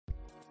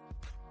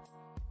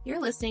You're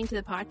listening to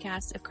the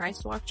podcast of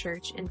Christ Walk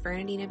Church in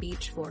Fernandina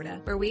Beach, Florida,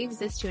 where we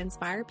exist to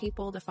inspire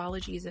people to follow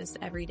Jesus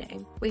every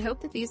day. We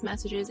hope that these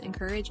messages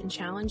encourage and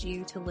challenge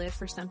you to live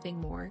for something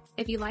more.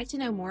 If you'd like to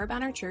know more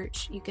about our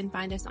church, you can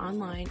find us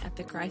online at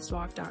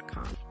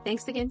thechristwalk.com.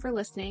 Thanks again for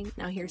listening.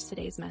 Now here's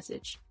today's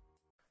message.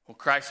 Well,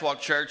 Christ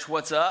Walk Church,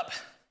 what's up?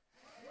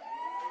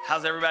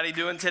 How's everybody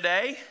doing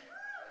today?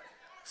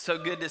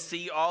 So good to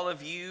see all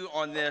of you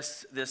on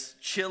this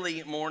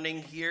chilly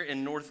morning here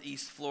in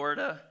Northeast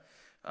Florida.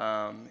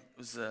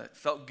 It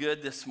felt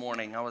good this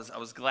morning. I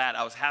was glad.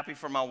 I was happy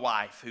for my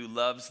wife who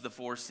loves the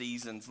four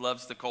seasons,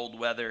 loves the cold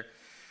weather.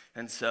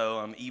 And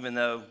so even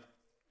though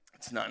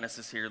it's not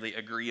necessarily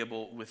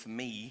agreeable with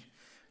me,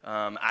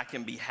 I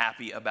can be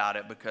happy about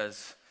it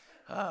because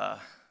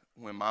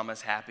when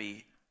mama's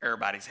happy,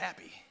 everybody's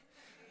happy.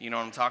 You know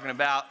what I'm talking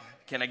about?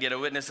 Can I get a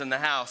witness in the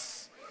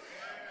house?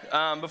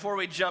 Before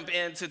we jump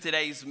into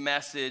today's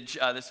message,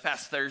 this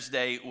past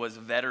Thursday was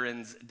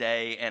Veterans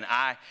Day, and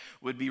I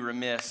would be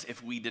remiss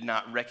if we did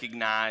not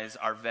recognize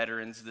our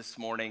veterans this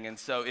morning. And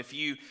so if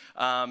you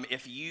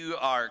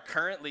are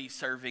currently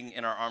serving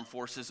in our armed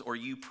forces, or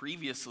you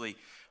previously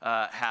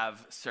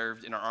have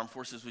served in our armed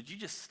forces, would you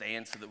just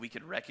stand so that we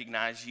could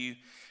recognize you?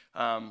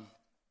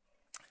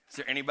 Is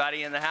there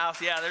anybody in the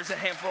house? Yeah, there's a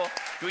handful.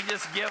 Can we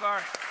just give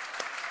them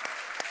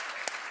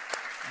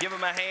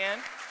a hand?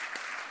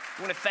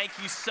 I want to thank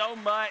you so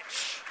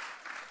much.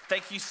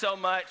 Thank you so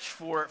much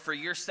for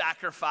your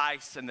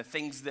sacrifice and the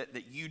things that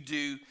you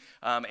do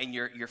and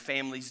your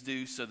families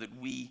do so that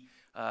we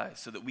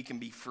can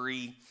be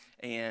free.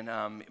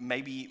 And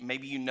maybe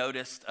you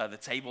noticed the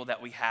table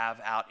that we have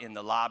out in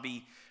the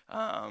lobby.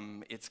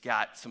 It's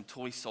got some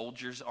toy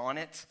soldiers on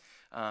it.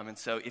 And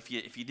so if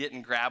you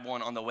didn't grab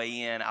one on the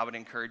way in, I would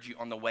encourage you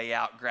on the way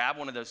out, grab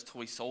one of those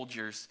toy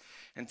soldiers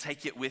and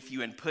take it with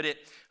you and put it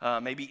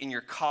maybe in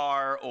your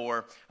car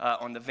or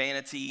on the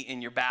vanity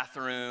in your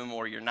bathroom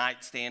or your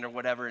nightstand or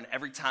whatever. And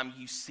every time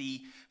you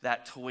see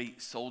that toy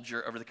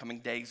soldier over the coming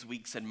days,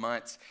 weeks, and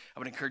months,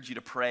 I would encourage you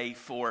to pray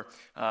for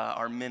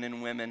our men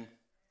and women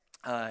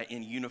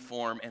in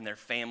uniform and their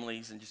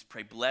families, and just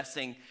pray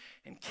blessing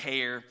and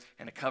care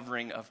and a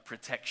covering of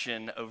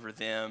protection over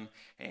them.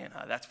 And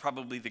that's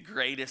probably the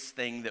greatest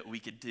thing that we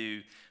could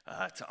do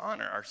to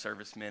honor our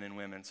servicemen and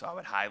women. So I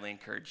would highly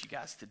encourage you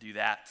guys to do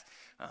that.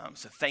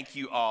 So thank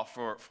you all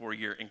for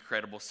your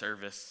incredible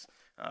service.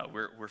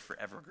 We're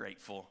forever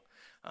grateful.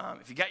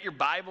 If you got your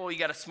Bible, you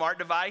got a smart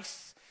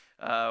device,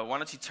 why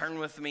don't you turn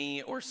with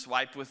me or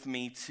swipe with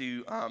me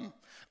to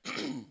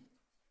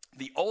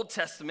the Old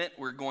Testament.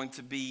 We're going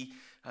to be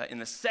in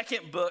the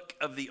second book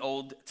of the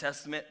Old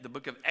Testament, the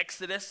book of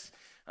Exodus.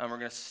 We're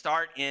going to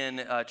start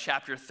in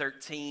chapter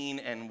 13,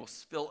 and we'll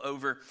spill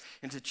over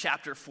into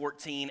chapter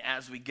 14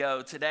 as we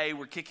go. Today,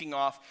 we're kicking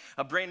off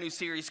a brand new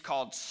series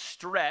called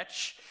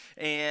Stretch.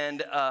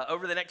 And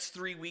over the next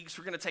 3 weeks,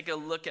 we're going to take a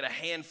look at a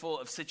handful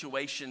of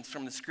situations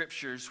from the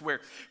scriptures where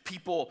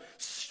people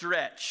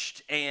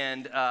stretched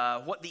and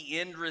what the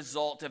end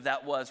result of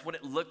that was, what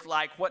it looked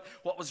like, what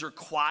was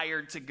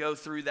required to go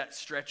through that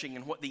stretching,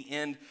 and what the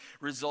end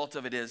result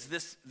of it is.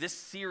 This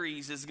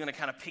series is going to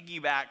kind of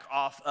piggyback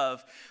off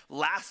of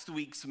last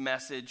week's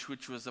message,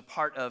 which was a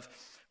part of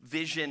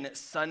Vision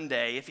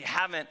Sunday. If you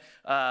haven't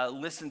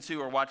listened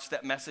to or watched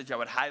that message, I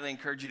would highly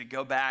encourage you to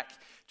go back,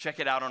 check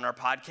it out on our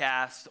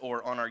podcast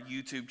or on our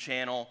YouTube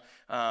channel.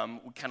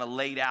 We kind of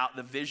laid out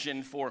the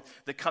vision for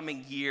the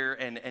coming year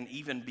and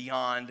even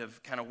beyond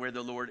of kind of where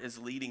the Lord is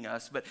leading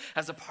us. But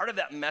as a part of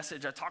that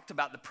message, I talked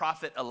about the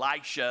prophet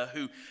Elisha,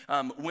 who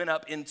went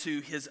up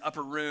into his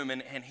upper room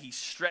and he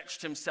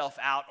stretched himself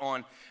out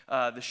on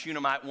the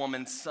Shunammite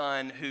woman's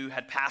son who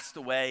had passed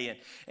away.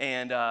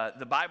 And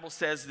the Bible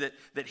says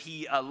that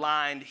he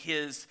aligned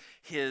his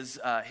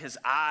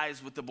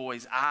eyes with the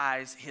boy's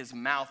eyes, his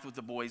mouth with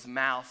the boy's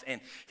mouth,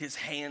 and his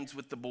hands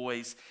with the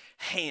boy's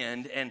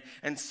hand.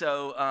 And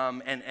so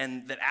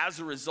that as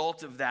a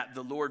result of that,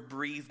 the Lord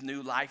breathed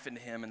new life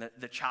into him, and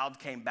the child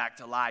came back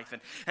to life.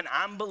 And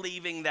I'm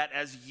believing that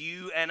as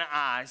you and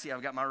I, see,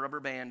 I've got my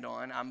rubber band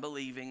on, I'm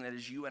believing that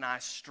as you and I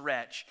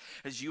stretch,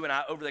 as you and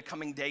I over the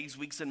coming days,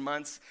 weeks, and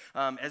months,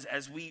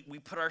 as we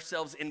put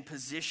ourselves in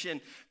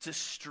position to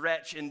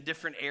stretch in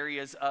different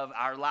areas of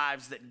our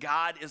lives, that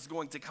God is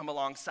going to come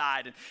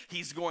alongside, and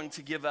he's going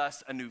to give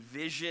us a new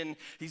vision,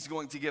 he's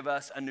going to give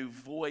us a new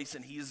voice,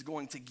 and he's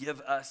going to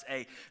give us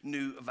a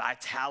new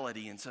vitality.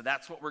 And so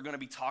that's what we're going to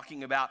be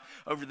talking about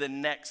over the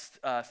next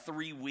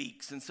 3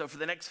 weeks. And so for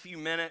the next few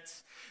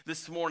minutes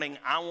this morning,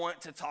 I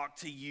want to talk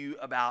to you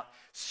about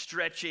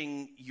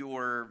stretching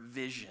your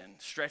vision,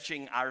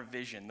 stretching our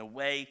vision, the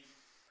way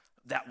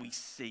that we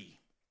see.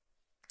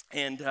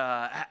 And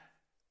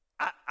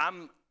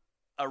I'm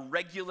a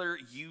regular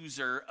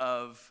user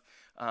of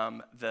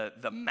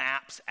the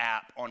Maps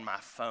app on my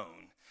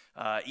phone.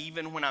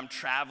 Even when I'm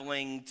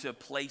traveling to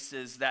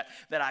places that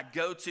I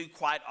go to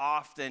quite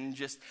often,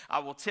 I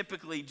will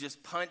typically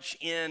just punch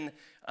in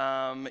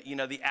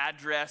the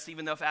address,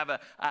 even though if I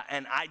have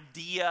an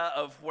idea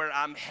of where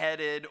I'm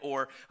headed,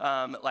 or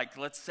like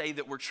let's say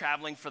that we're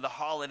traveling for the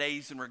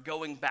holidays and we're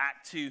going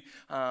back to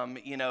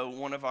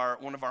one of our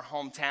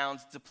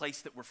hometowns. It's a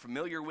place that we're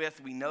familiar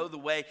with. We know the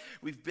way.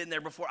 We've been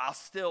there before.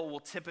 Will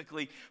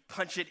typically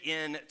punch it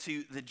in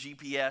to the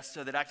GPS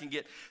so that I can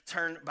get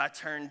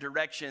turn-by-turn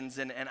directions.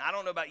 And I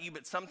don't know about you,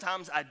 but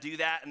sometimes I do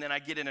that and then I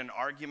get in an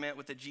argument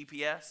with the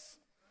GPS.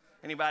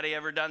 Anybody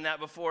ever done that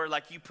before?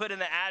 Like you put in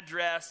the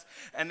address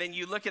and then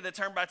you look at the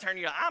turn-by-turn and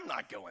you go, I'm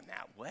not going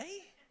that way.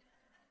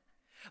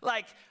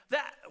 Like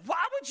that,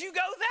 why would you go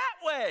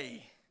that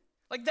way?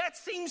 Like that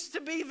seems to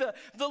be the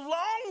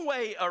long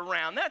way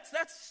around. That's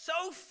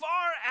so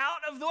far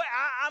out of the way.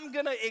 I'm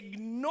going to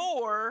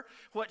ignore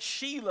what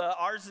Sheila,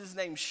 ours is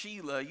named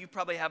Sheila. You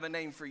probably have a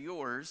name for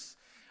yours.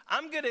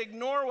 I'm going to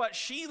ignore what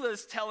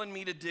Sheila's telling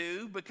me to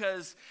do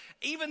because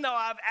even though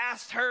I've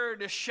asked her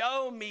to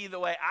show me the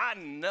way, I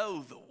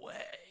know the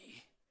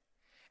way.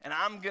 And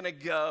I'm going to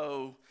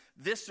go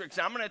this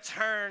direction. I'm going to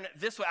turn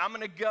this way. I'm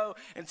going to go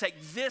and take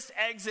this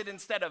exit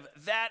instead of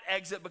that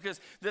exit because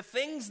the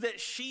things that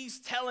she's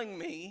telling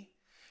me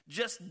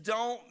just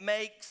don't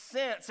make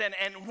sense.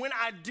 And when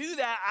I do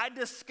that, I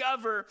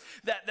discover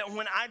that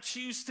when I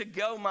choose to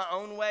go my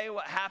own way,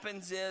 what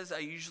happens is I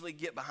usually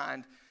get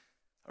behind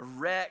a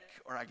wreck,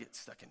 or I get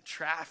stuck in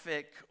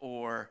traffic,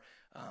 or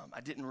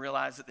I didn't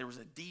realize that there was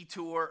a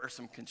detour or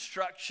some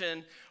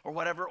construction or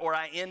whatever, or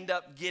I end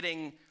up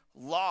getting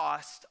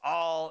lost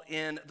all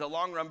in the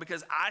long run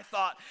because I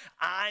thought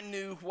I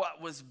knew what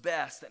was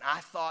best and I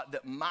thought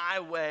that my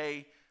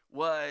way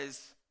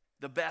was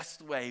the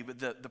best way. But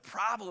the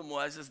problem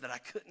is that I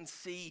couldn't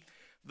see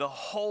the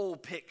whole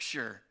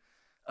picture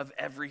of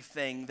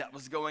everything that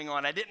was going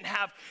on. I didn't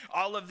have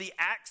all of the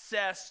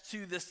access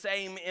to the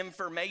same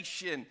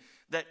information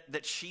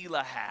that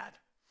Sheila had.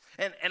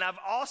 And I've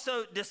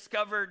also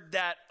discovered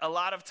that a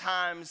lot of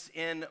times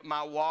in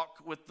my walk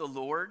with the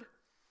Lord,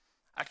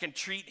 I can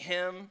treat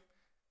him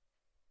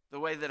the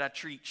way that I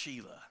treat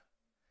Sheila.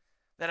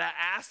 That I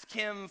ask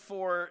him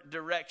for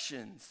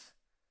directions.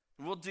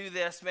 We'll do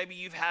this. Maybe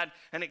you've had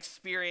an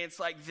experience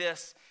like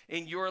this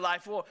in your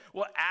life.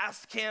 We'll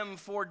ask him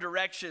for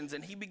directions,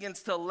 and he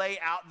begins to lay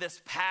out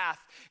this path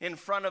in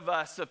front of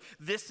us of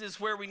this is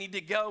where we need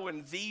to go,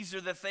 and these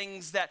are the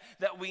things that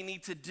we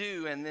need to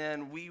do. And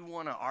then we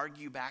want to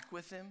argue back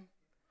with him.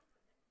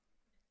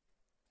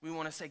 We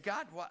want to say,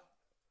 God,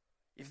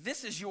 if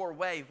this is your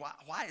way,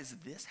 why is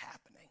this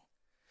happening?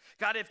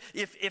 God,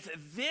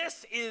 if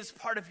this is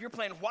part of your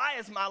plan, why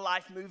is my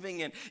life moving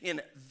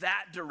in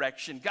that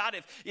direction? God,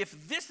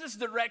 if this is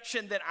the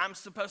direction that I'm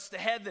supposed to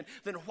head,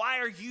 then why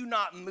are you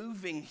not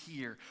moving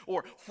here?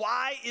 Or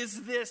why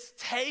is this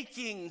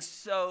taking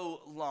so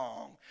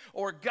long?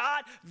 Or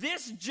God,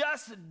 this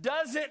just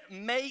doesn't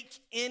make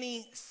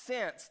any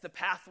sense, the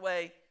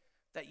pathway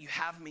that you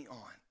have me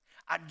on.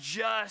 I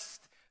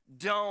just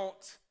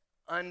don't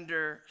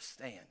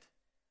understand.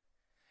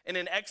 And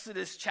in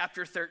Exodus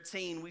chapter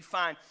 13, we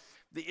find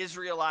the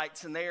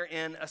Israelites, and they're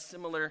in a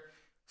similar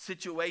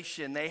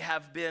situation. They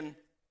have been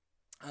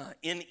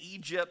in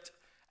Egypt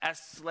as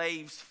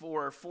slaves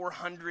for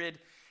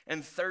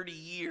 430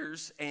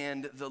 years,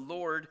 and the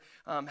Lord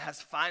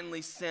has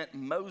finally sent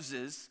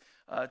Moses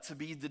to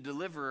be the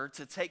deliverer,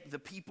 to take the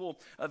people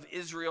of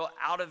Israel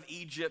out of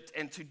Egypt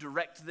and to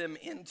direct them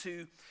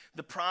into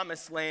the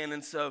promised land.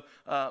 And so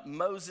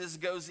Moses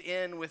goes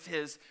in with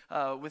his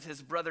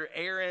brother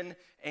Aaron,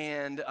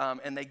 and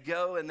they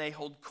go and they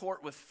hold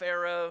court with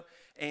Pharaoh,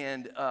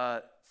 and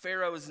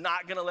Pharaoh is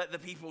not going to let the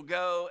people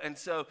go. And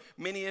so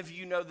many of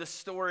you know the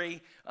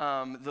story.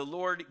 The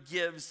Lord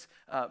gives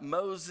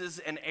Moses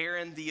and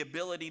Aaron the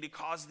ability to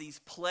cause these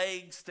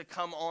plagues to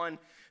come on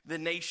the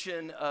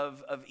nation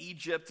of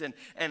Egypt.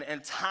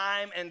 And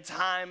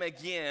time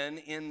again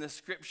in the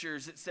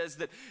scriptures, it says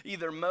that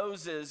either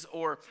Moses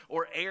or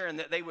Aaron,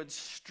 that they would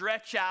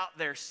stretch out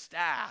their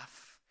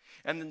staff,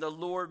 and then the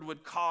Lord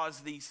would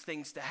cause these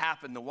things to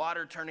happen. The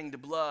water turning to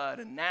blood,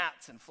 and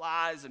gnats and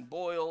flies and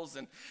boils,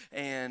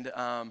 and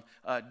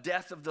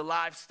death of the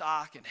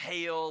livestock, and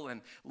hail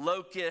and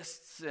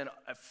locusts and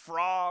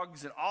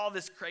frogs, and all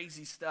this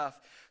crazy stuff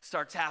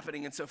starts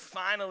happening. And so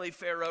finally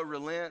Pharaoh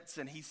relents,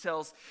 and he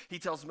tells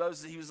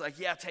Moses, he was like,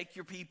 yeah, take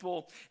your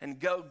people and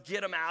go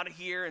get them out of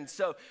here. And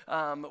so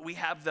we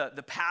have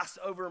the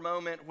Passover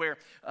moment where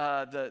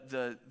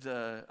the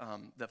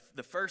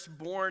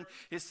firstborn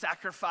is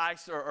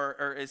sacrificed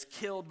or is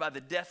killed by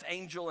the death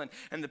angel,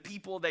 and the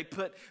people, they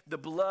put the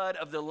blood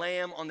of the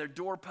lamb on their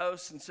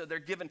doorposts, and so they're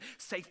given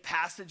safe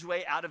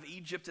passageway out of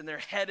Egypt, and they're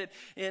headed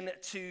in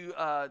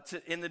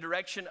the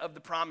direction of the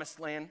promised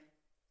land.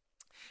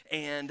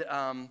 And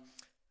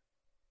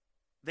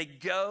they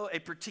go a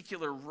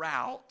particular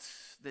route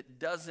that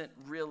doesn't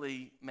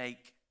really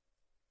make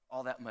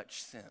all that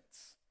much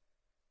sense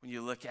when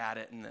you look at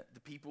it. And the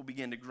people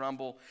begin to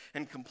grumble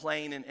and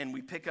complain. And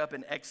we pick up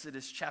in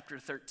Exodus chapter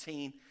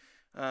 13,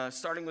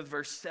 starting with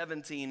verse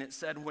 17. It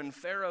said, when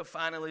Pharaoh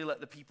finally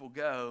let the people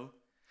go,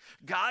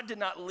 God did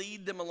not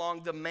lead them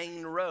along the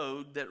main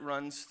road that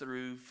runs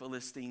through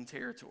Philistine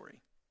territory,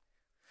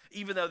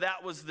 even though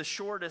that was the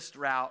shortest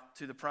route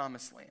to the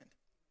promised land.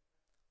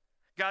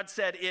 God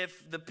said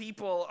if the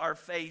people are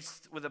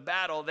faced with a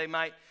battle, they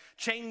might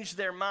change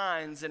their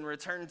minds and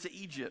return to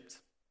Egypt.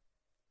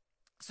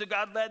 So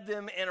God led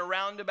them in a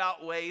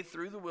roundabout way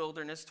through the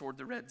wilderness toward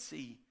the Red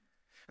Sea.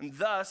 And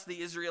thus the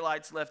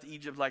Israelites left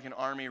Egypt like an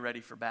army ready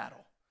for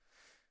battle.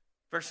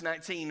 Verse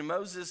 19,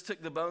 Moses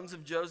took the bones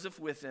of Joseph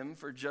with him,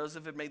 for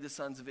Joseph had made the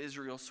sons of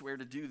Israel swear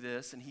to do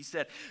this. And he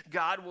said,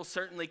 God will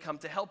certainly come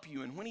to help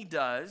you. And when he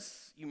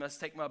does, you must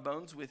take my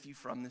bones with you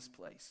from this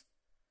place.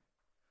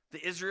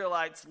 The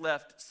Israelites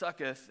left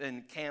Succoth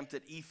and camped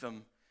at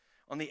Etham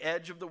on the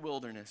edge of the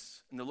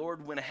wilderness. And the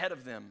Lord went ahead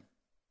of them.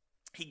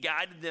 He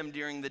guided them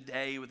during the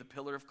day with a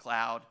pillar of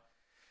cloud,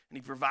 and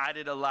he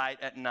provided a light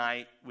at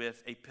night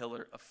with a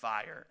pillar of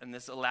fire. And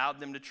this allowed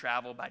them to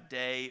travel by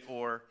day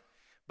or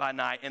by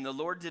night. And the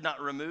Lord did not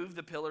remove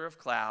the pillar of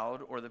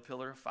cloud or the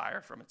pillar of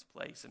fire from its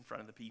place in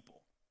front of the people.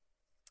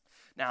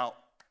 Now,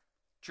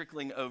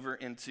 trickling over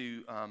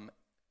into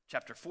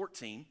chapter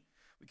 14,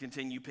 we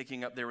continue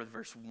picking up there with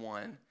verse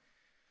 1.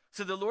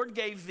 So the Lord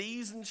gave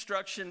these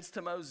instructions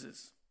to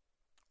Moses.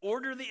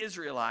 Order the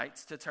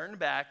Israelites to turn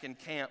back and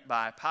camp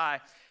by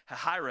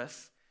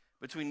Pi-hahiroth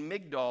between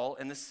Migdol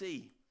and the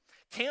sea.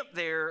 Camp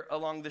there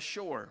along the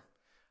shore,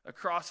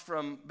 across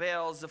from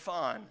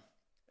Baal-Zephon.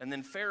 And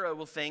then Pharaoh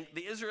will think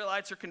the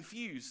Israelites are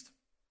confused.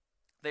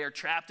 They are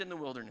trapped in the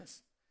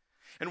wilderness.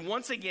 And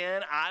once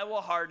again, I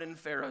will harden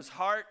Pharaoh's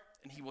heart,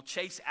 and he will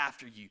chase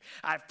after you.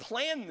 I've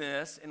planned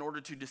this in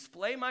order to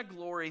display my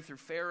glory through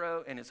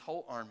Pharaoh and his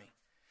whole army.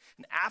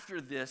 And after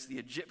this, the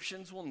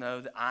Egyptians will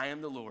know that I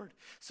am the Lord.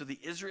 So the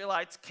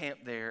Israelites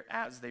camped there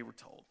as they were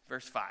told.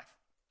 Verse 5.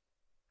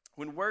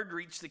 When word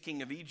reached the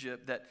king of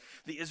Egypt that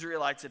the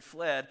Israelites had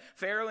fled,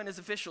 Pharaoh and his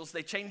officials,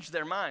 they changed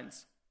their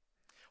minds.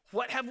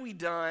 What have we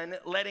done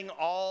letting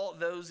all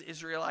those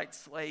Israelite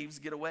slaves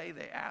get away,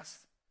 they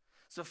asked.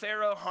 So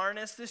Pharaoh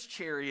harnessed his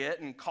chariot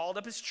and called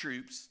up his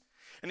troops.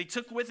 And he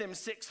took with him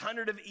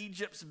 600 of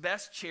Egypt's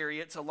best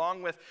chariots,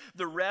 along with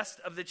the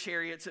rest of the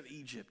chariots of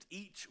Egypt,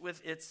 each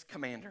with its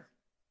commander.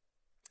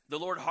 The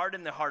Lord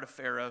hardened the heart of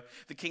Pharaoh,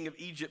 the king of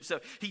Egypt, so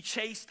he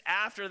chased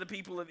after the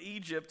people of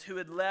Egypt who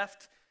had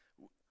left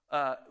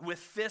with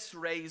fists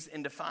raised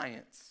in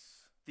defiance.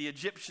 The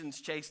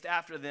Egyptians chased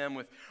after them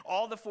with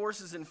all the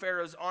forces in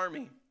Pharaoh's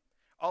army,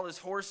 all his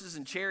horses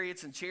and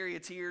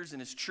charioteers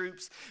and his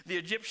troops. The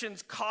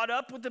Egyptians caught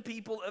up with the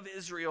people of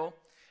Israel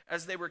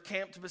as they were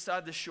camped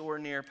beside the shore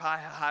near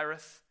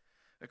Pi-hahiroth,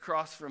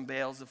 across from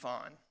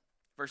Baal-Zephon.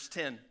 Verse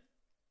 10,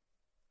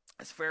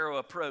 as Pharaoh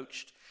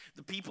approached,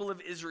 the people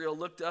of Israel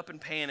looked up and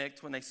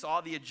panicked when they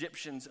saw the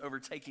Egyptians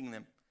overtaking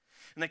them.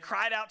 And they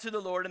cried out to the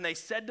Lord, and they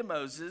said to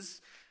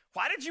Moses,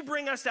 why did you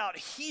bring us out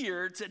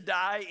here to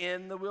die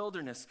in the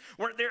wilderness?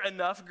 Weren't there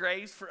enough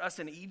graves for us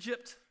in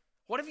Egypt?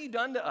 What have you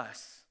done to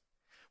us?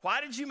 Why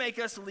did you make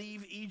us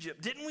leave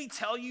Egypt? Didn't we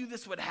tell you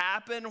this would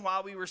happen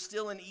while we were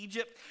still in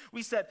Egypt?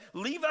 We said,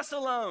 leave us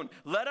alone.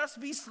 Let us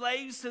be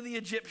slaves to the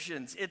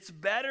Egyptians. It's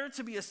better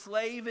to be a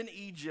slave in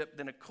Egypt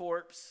than a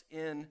corpse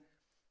in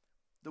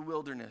the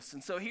wilderness.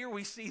 And so here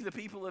we see the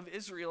people of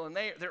Israel, and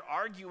they're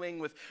arguing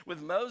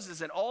with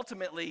Moses and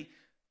ultimately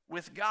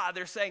with God.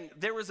 They're saying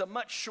there was a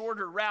much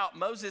shorter route.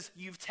 Moses,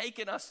 you've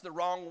taken us the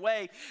wrong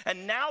way,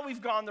 and now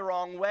we've gone the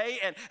wrong way,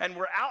 and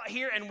we're out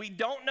here, and we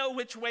don't know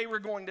which way we're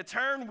going to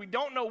turn. We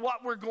don't know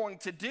what we're going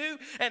to do,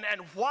 and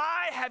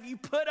why have you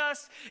put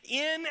us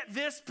in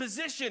this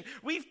position?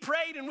 We've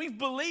prayed and we've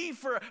believed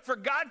for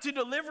God to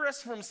deliver us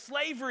from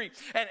slavery,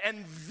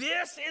 and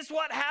this is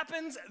what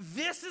happens.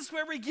 This is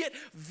where we get.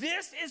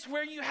 This is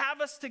where you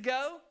have us to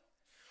go.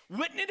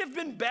 Wouldn't it have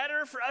been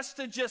better for us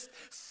to just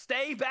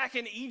stay back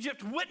in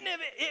Egypt? Wouldn't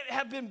it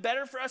have been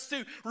better for us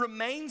to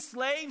remain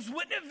slaves?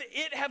 Wouldn't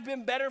it have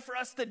been better for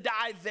us to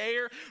die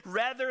there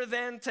rather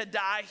than to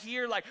die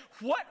here? Like,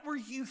 what were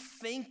you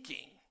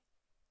thinking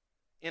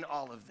in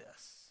all of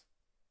this?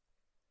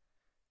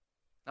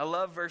 I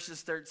love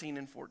verses 13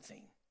 and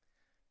 14.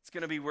 It's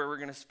going to be where we're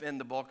going to spend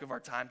the bulk of our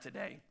time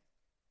today.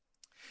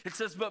 It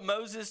says, but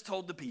Moses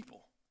told the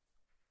people,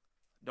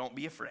 don't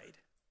be afraid.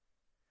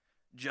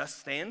 Just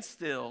stand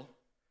still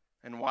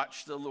and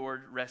watch the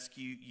Lord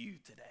rescue you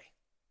today.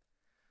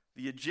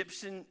 The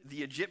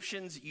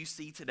Egyptians you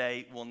see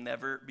today will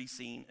never be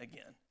seen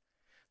again.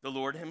 The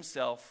Lord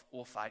himself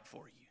will fight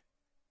for you.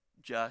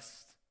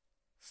 Just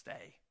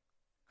stay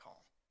calm.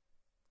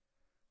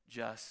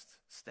 Just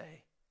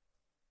stay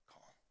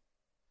calm.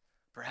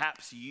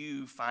 Perhaps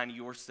you find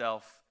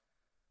yourself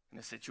in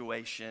a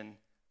situation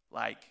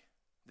like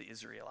the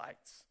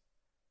Israelites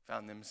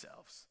found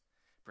themselves.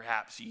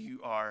 Perhaps you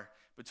are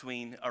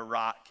between a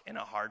rock and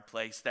a hard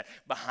place, that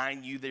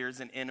behind you there's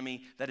an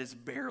enemy that is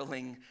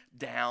barreling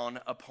down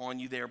upon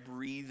you. They're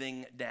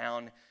breathing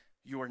down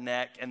your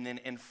neck, and then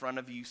in front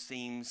of you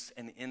seems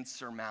an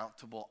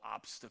insurmountable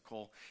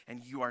obstacle,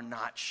 and you are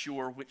not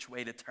sure which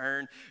way to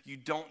turn. You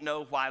don't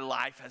know why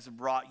life has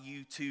brought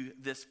you to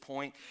this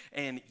point,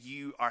 and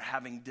you are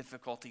having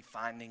difficulty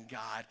finding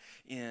God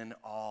in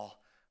all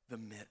the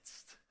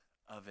midst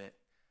of it.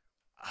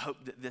 I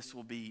hope that this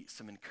will be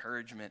some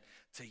encouragement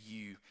to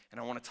you, and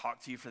I want to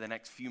talk to you for the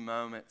next few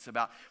moments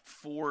about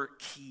 4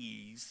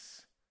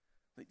 keys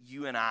that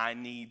you and I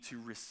need to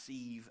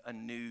receive a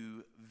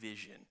new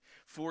vision.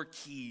 4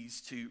 keys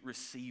to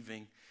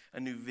receiving a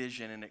new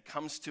vision. And it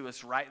comes to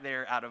us right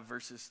there out of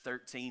verses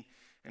 13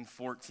 and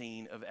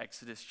 14 of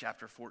Exodus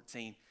chapter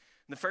 14. And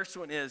the first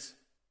one is,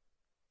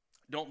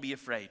 don't be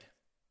afraid.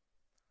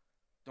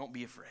 Don't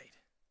be afraid.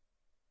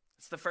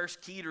 It's the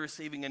first key to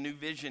receiving a new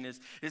vision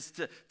is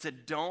to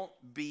don't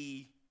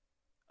be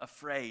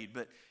afraid.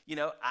 But, you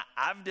know,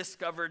 I've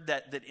discovered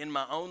that in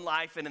my own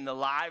life and in the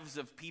lives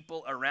of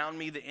people around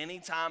me, that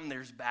anytime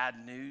there's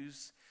bad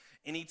news,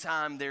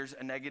 anytime there's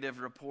a negative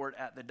report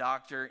at the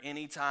doctor,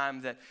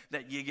 anytime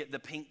that you get the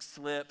pink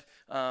slip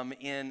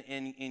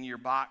in your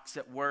box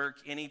at work,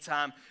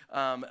 anytime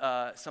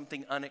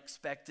something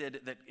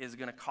unexpected that is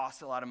going to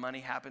cost a lot of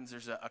money happens,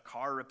 there's a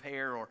car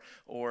repair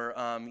or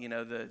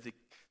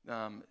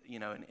you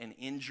know, an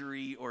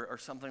injury or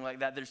something like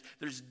that.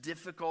 There's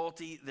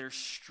difficulty, there's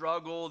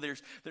struggle,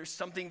 there's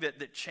something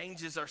that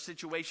changes our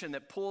situation,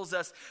 that pulls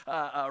us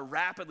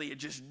rapidly. It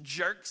just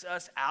jerks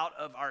us out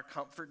of our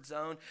comfort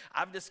zone.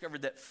 I've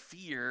discovered that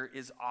fear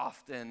is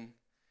often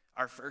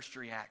our first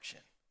reaction.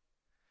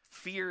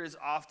 Fear is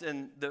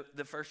often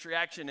the first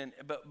reaction,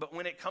 but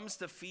when it comes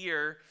to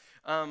fear,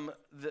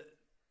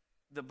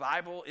 the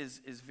Bible is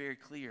very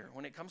clear.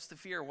 When it comes to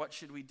fear, what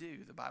should we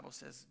do? The Bible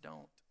says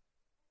don't.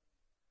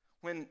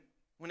 When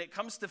it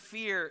comes to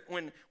fear,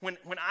 when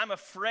I'm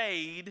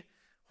afraid,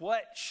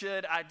 what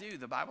should I do?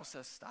 The Bible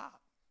says stop.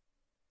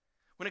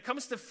 When it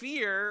comes to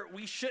fear,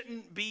 we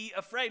shouldn't be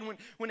afraid.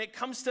 When it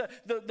comes to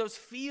those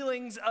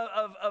feelings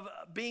of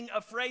being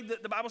afraid,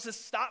 the Bible says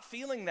stop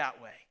feeling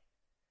that way.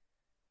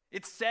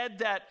 It's said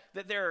that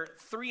there are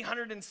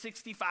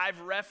 365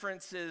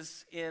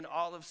 references in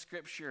all of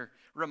Scripture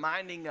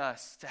reminding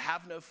us to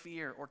have no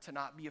fear or to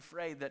not be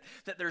afraid, that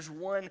there's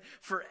one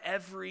for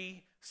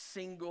every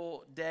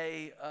single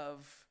day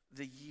of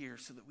the year,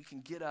 so that we can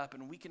get up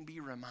and we can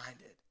be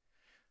reminded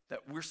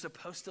that we're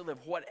supposed to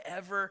live,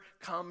 whatever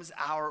comes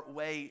our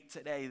way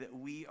today, that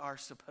we are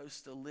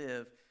supposed to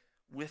live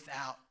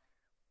without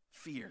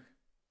fear.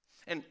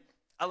 And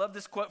I love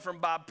this quote from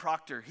Bob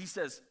Proctor. He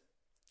says,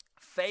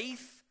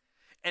 faith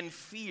and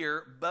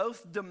fear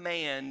both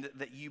demand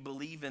that you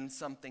believe in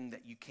something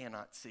that you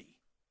cannot see.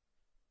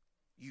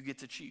 You get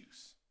to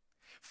choose.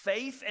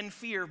 Faith and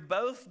fear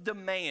both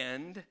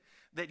demand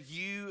that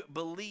you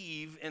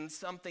believe in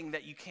something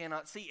that you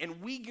cannot see. And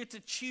we get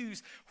to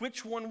choose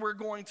which one we're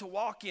going to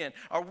walk in.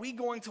 Are we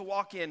going to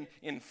walk in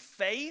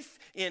faith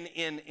in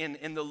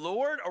the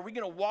Lord? Are we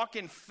going to walk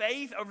in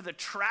faith over the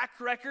track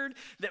record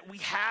that we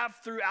have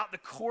throughout the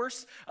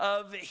course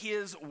of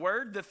His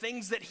Word, the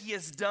things that He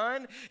has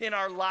done in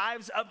our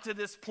lives up to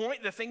this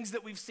point, the things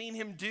that we've seen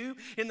Him do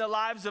in the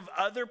lives of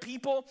other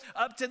people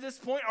up to this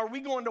point? Are we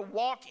going to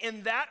walk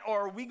in that,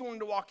 or are we going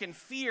to walk in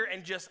fear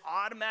and just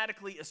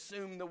automatically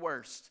assume the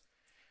worst?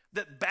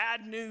 That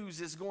bad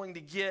news is going to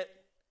get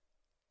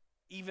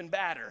even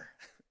badder.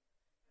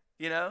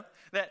 You know,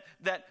 that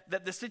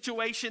the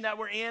situation that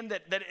we're in,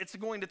 that it's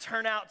going to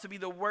turn out to be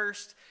the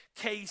worst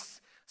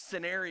case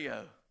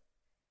scenario.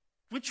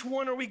 Which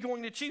one are we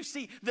going to choose?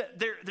 See,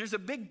 there's a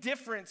big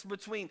difference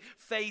between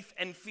faith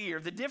and fear.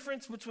 The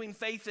difference between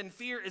faith and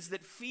fear is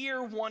that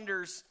fear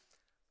wonders,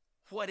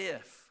 what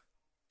if?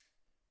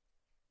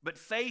 But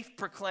faith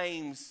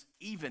proclaims,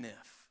 even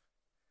if.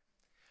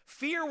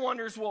 Fear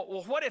wonders,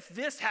 well, what if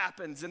this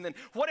happens? And then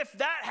what if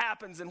that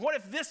happens? And what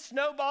if this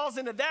snowballs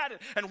into that?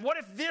 And what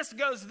if this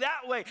goes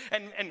that way?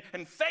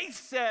 And faith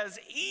says,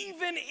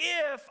 even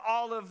if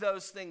all of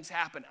those things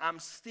happen, I'm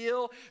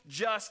still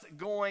just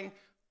going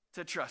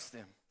to trust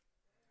Him.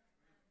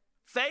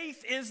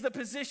 Faith is the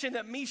position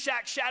that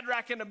Meshach,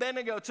 Shadrach, and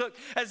Abednego took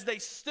as they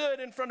stood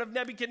in front of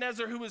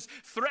Nebuchadnezzar, who was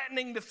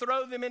threatening to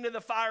throw them into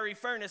the fiery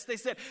furnace. They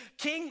said,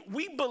 King,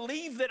 we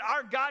believe that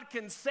our God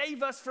can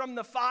save us from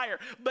the fire,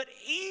 but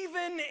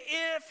even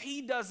if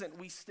He doesn't,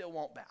 we still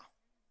won't bow.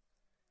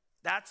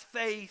 That's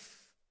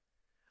faith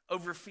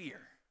over fear.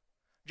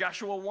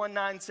 Joshua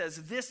 1:9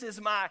 says, this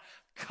is my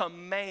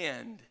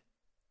command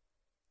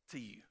to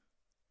you.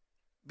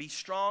 Be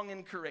strong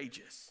and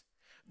courageous.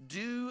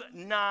 Do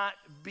not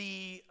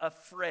be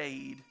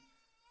afraid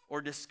or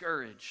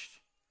discouraged,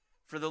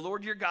 for the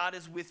Lord your God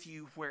is with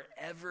you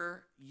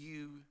wherever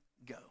you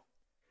go.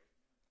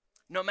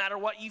 No matter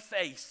what you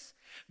face,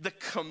 the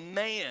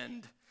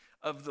command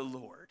of the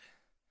Lord,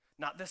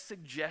 not the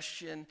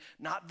suggestion,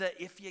 not the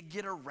if you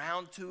get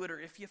around to it or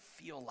if you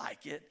feel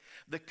like it,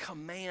 the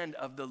command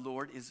of the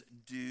Lord is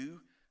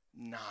do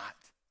not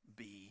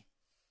be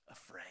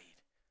afraid,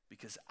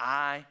 because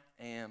I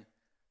am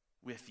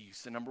with you.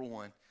 So number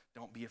one,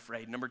 don't be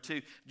afraid. Number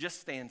two,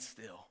 just stand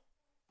still.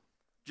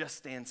 Just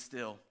stand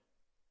still.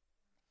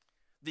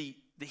 The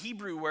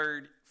Hebrew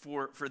word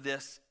for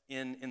this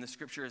in the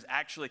scripture is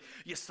actually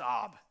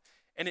yasab,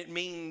 and it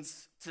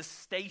means to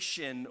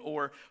station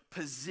or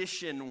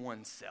position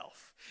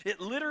oneself. It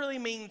literally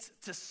means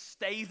to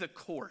stay the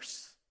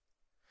course,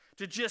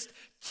 to just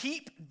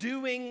keep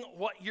doing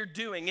what you're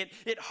doing.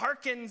 It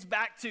harkens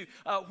back to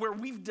where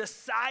we've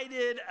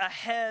decided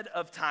ahead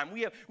of time.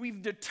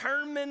 We've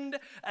determined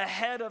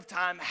ahead of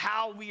time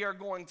how we are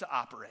going to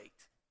operate.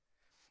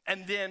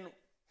 And then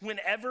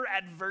whenever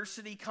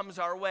adversity comes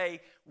our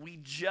way, we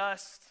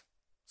just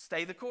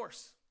stay the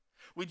course.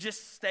 We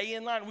just stay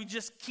in line. We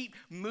just keep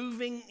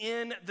moving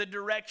in the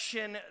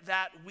direction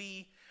that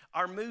we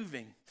are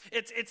moving.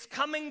 It's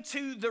coming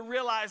to the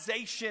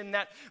realization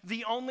that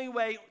the only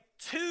way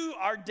to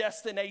our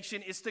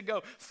destination is to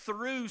go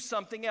through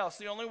something else.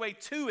 The only way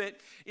to it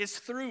is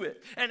through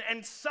it.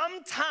 And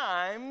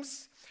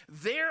sometimes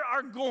there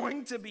are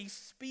going to be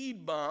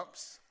speed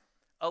bumps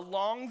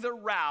along the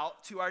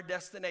route to our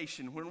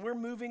destination. When we're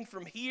moving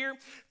from here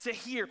to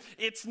here,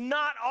 it's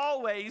not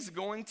always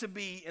going to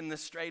be in the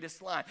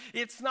straightest line.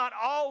 It's not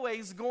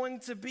always going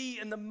to be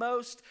in the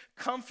most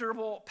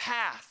comfortable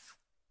path.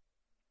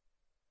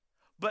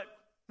 But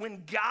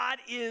when God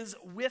is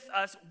with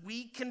us,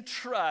 we can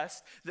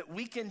trust that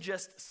we can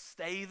just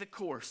stay the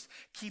course,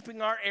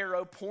 keeping our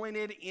arrow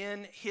pointed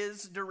in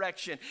His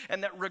direction.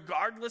 And that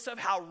regardless of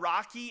how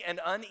rocky and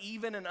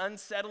uneven and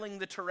unsettling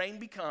the terrain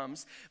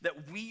becomes,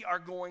 that we are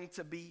going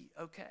to be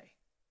okay.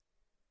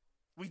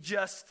 We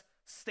just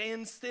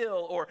stand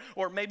still,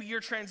 or maybe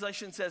your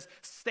translation says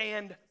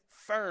stand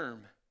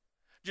firm.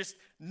 Just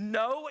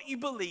know what you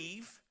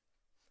believe,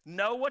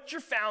 know what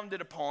you're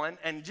founded upon,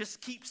 and just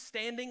keep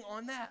standing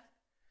on that.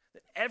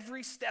 That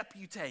every step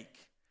you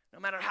take, no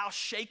matter how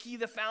shaky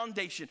the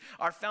foundation,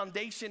 our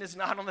foundation is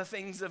not on the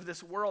things of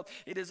this world.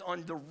 It is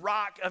on the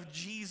rock of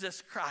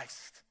Jesus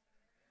Christ.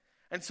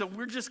 And so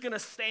we're just going to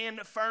stand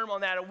firm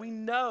on that. And we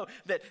know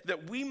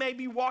that we may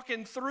be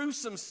walking through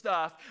some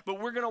stuff, but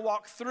we're going to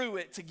walk through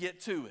it to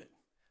get to it,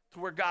 to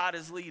where God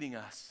is leading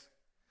us.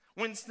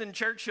 Winston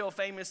Churchill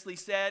famously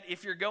said,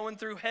 if you're going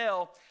through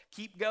hell,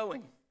 keep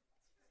going.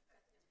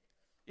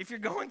 If you're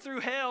going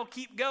through hell,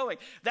 keep going.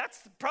 That's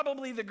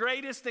probably the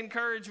greatest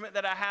encouragement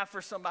that I have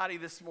for somebody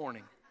this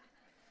morning.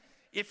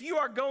 If you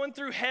are going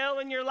through hell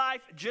in your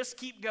life, just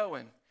keep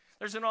going.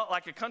 There's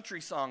like a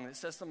country song that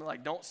says something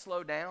like, don't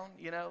slow down,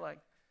 like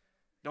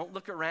don't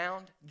look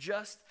around,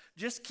 just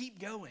keep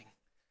going.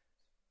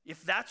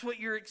 If that's what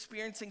you're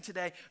experiencing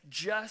today,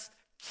 just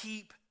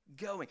keep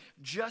going.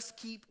 Just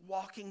keep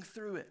walking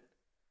through it.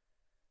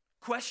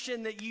 A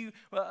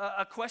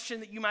question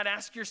that you might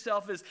ask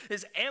yourself is,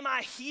 am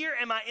I here?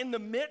 Am I in the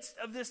midst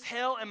of this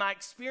hell? Am I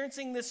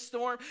experiencing this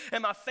storm?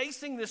 Am I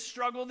facing this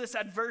struggle, this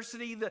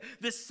adversity,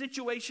 this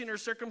situation or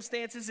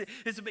circumstances?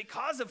 Is it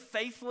because of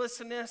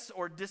faithlessness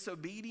or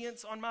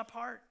disobedience on my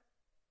part?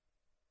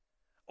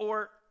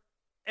 Or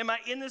am I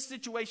in this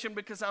situation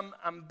because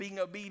I'm being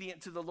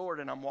obedient to the Lord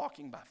and I'm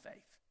walking by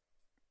faith?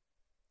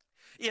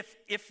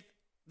 If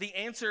the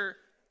answer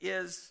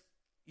is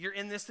you're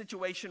in this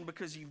situation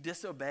because you've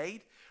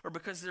disobeyed or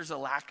because there's a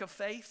lack of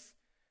faith,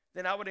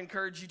 then I would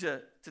encourage you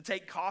to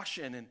take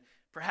caution and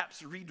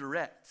perhaps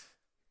redirect.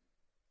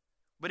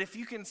 But if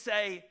you can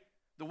say,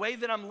 the way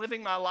that I'm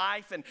living my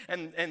life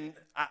and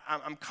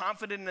I'm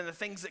confident in the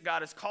things that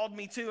God has called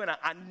me to, and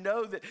I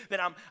know that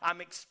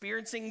I'm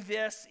experiencing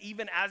this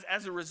even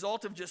as a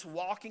result of just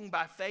walking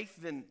by faith,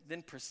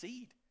 then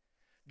proceed.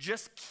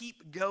 Just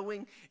keep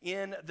going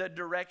in the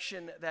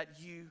direction that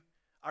you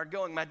are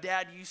going. My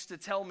dad used to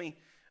tell me,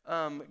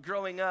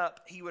 growing up,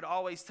 he would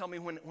always tell me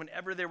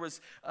whenever there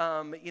was,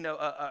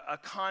 a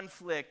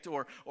conflict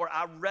or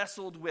I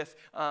wrestled with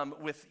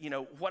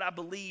what I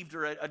believed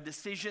or a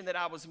decision that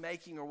I was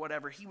making or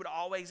whatever, he would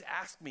always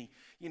ask me,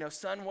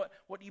 son,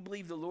 what do you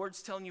believe the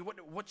Lord's telling you?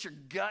 What's your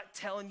gut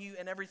telling you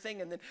and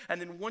everything? And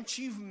then once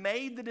you've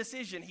made the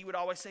decision, he would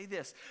always say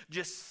this,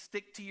 just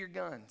stick to your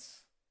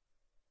guns.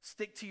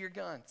 Stick to your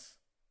guns.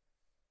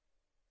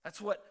 That's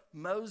what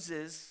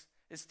Moses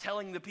is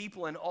telling the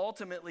people and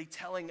ultimately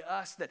telling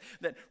us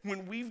that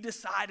when we've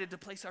decided to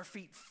place our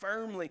feet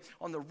firmly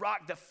on the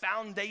rock, the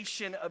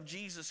foundation of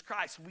Jesus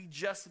Christ, we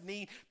just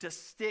need to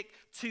stick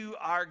to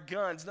our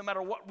guns. No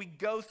matter what we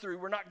go through,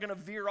 we're not going to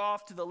veer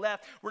off to the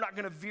left. We're not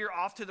going to veer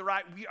off to the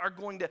right. We are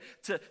going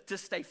to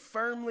stay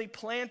firmly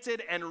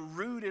planted and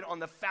rooted on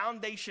the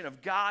foundation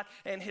of God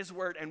and His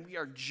Word, and we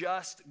are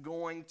just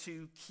going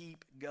to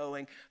keep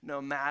going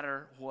no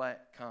matter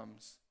what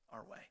comes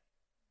our way.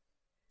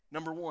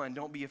 Number one,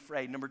 don't be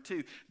afraid. Number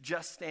two,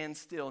 just stand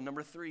still.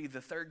 Number three,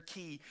 the third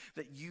key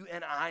that you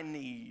and I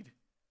need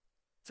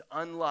to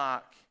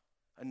unlock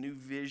a new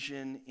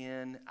vision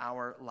in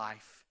our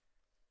life.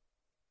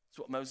 That's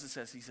what Moses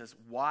says. He says,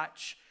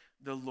 watch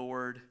the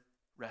Lord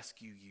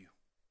rescue you.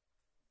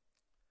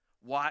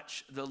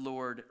 Watch the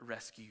Lord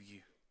rescue you.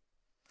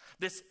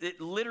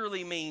 It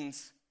literally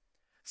means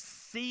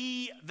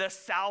see the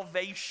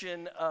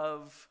salvation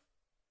of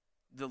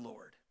the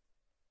Lord.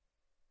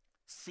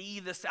 See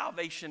the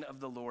salvation of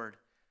the Lord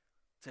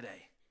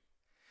today.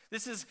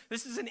 This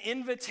is an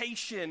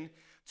invitation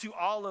to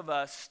all of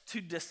us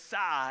to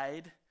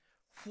decide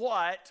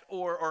what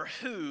or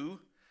who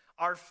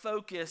our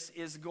focus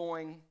is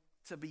going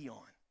to be on.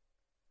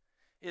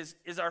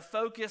 Is our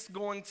focus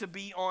going to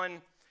be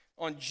on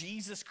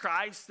Jesus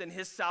Christ and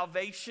his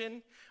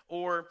salvation,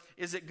 or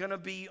is it going to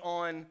be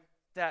on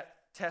that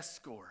test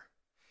score?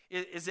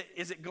 Is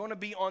it going to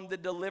be on the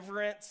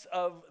deliverance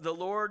of the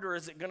Lord, or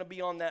is it going to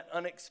be on that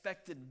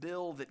unexpected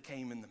bill that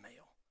came in the mail?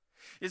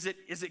 Is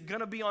it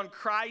going to be on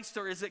Christ,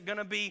 or is it going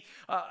to be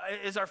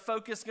is our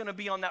focus going to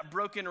be on that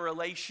broken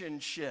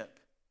relationship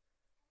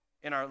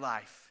in our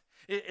life?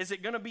 Is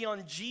it going to be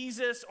on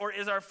Jesus, or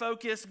is our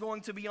focus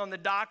going to be on the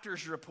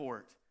doctor's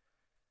report?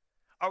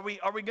 Are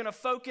we going to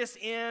focus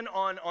in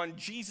on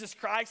Jesus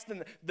Christ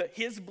and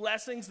his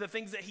blessings, the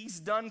things that he's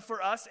done for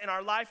us in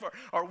our life, or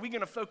are we going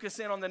to focus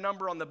in on the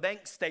number on the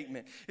bank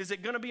statement? Is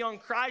it going to be on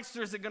Christ,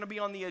 or is it going to be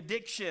on the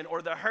addiction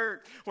or the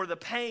hurt or the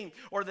pain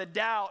or the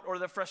doubt or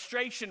the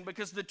frustration?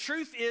 Because the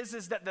truth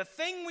is that the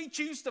thing we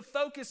choose to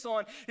focus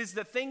on is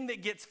the thing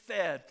that gets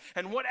fed,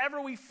 and whatever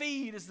we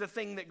feed is the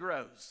thing that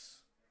grows.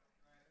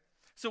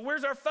 So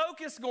where's our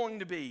focus going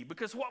to be?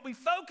 Because what we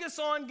focus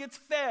on gets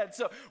fed.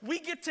 So we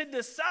get to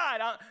decide,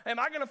 am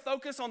I going to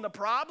focus on the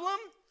problem,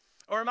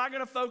 or am I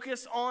going to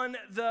focus on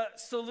the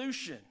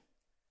solution?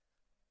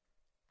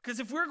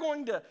 Because if we're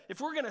going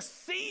to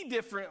see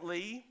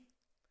differently,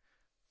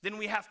 then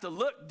we have to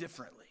look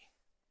differently.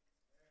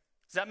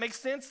 Does that make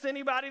sense to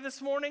anybody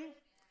this morning?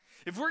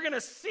 If we're going to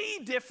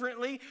see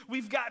differently,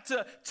 we've got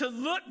to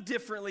look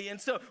differently.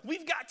 And so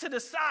we've got to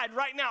decide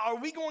right now, are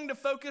we going to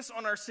focus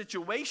on our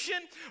situation,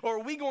 or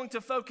are we going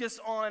to focus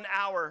on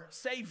our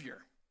Savior?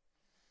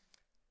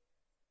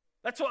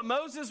 That's what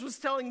Moses was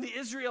telling the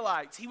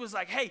Israelites. He was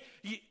like, hey,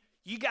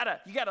 you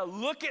gotta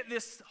look at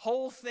this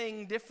whole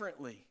thing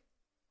differently.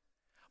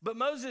 But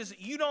Moses,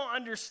 you don't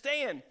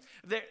understand.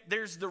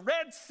 There's the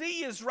Red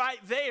Sea is right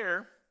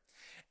there,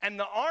 and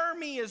the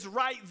army is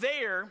right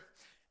there,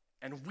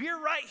 and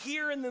we're right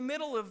here in the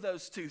middle of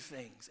those two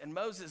things. And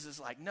Moses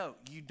is like, no,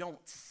 you don't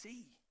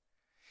see.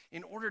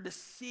 In order to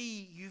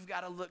see, you've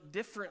got to look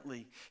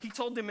differently. He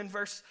told them in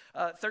verse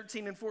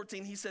 13 and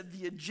 14, he said,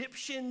 the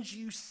Egyptians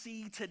you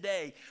see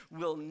today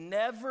will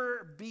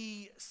never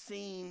be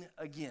seen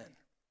again.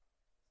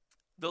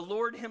 The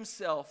Lord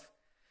himself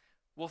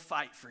will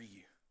fight for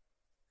you.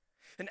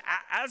 And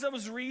as I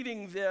was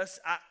reading this,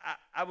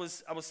 I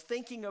was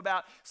thinking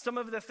about some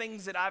of the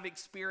things that I've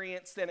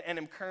experienced and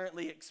am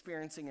currently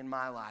experiencing in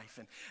my life.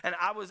 And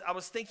I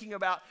was thinking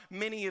about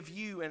many of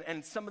you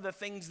and some of the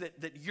things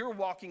that you're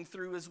walking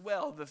through as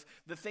well,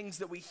 the things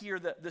that we hear,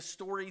 the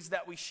stories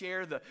that we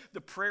share,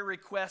 the prayer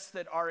requests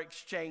that are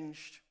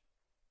exchanged.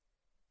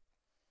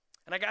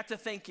 And I got to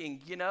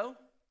thinking,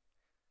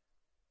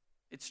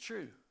 it's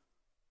true.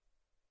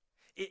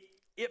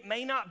 It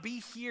may not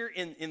be here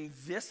in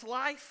this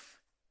life,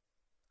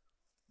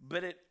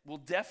 but it will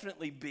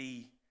definitely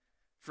be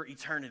for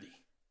eternity.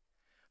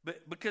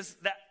 But because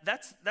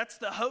that's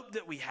the hope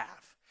that we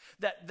have.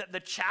 That the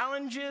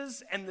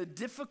challenges and the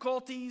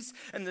difficulties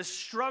and the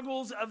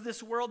struggles of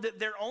this world, that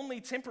they're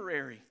only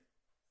temporary.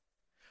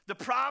 The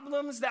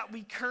problems that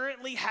we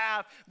currently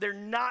have, they're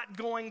not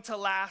going to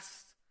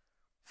last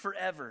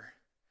forever.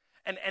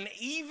 And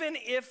even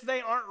if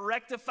they aren't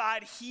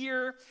rectified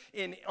here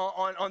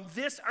on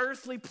this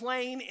earthly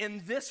plane,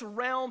 in this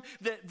realm,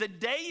 the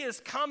day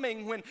is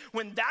coming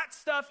when that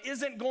stuff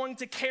isn't going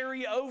to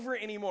carry over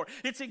anymore.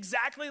 It's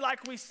exactly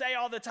like we say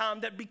all the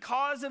time, that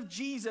because of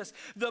Jesus,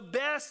 the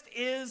best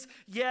is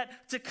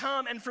yet to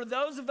come. And for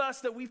those of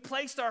us that we've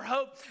placed our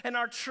hope and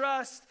our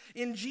trust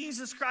in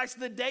Jesus Christ,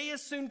 the day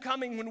is soon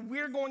coming when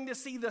we're going to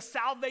see the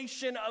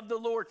salvation of the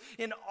Lord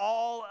in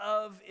all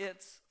of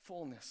its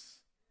fullness.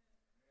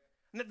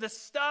 And the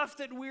stuff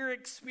that we're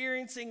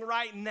experiencing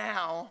right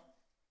now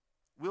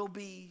will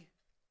be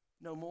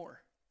no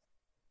more.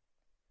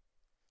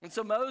 And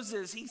so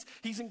Moses,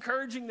 he's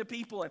encouraging the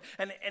people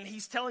and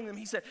he's telling them,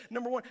 he said,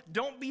 number one,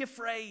 don't be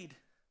afraid.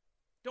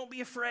 Don't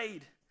be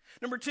afraid.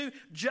 Number two,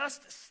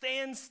 just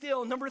stand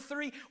still. Number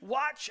three,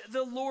 watch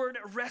the Lord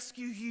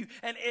rescue you.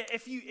 And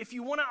if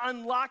you want to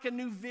unlock a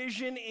new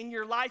vision in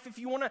your life, if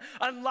you want to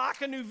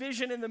unlock a new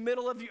vision in the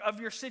middle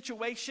of your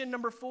situation,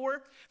 number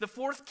four, the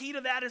fourth key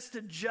to that is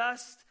to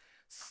just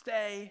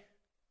stay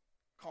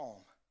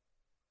calm.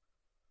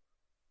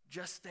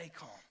 Just stay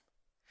calm.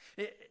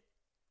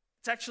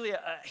 It's actually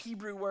a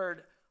Hebrew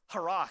word,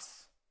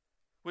 haras,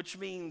 which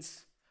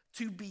means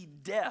to be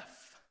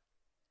deaf,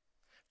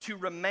 to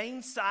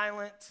remain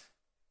silent,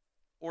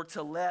 or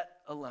to let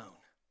alone.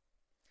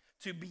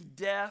 To be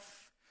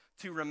deaf,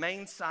 to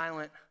remain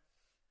silent,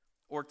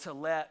 or to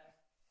let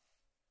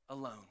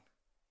alone.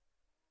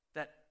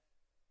 That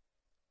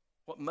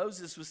what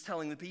Moses was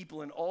telling the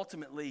people, and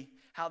ultimately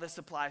how this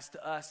applies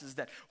to us, is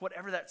that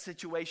whatever that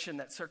situation,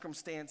 that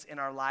circumstance in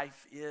our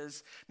life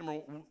is, number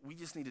one, we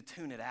just need to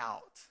tune it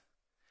out.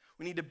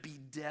 We need to be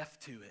deaf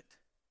to it.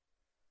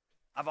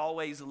 I've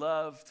always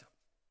loved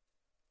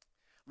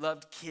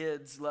loved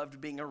kids,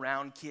 loved being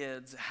around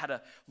kids, had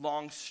a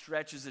long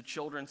stretch as a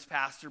children's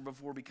pastor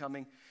before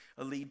becoming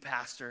a lead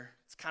pastor.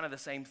 It's kind of the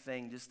same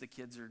thing, just the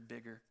kids are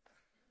bigger.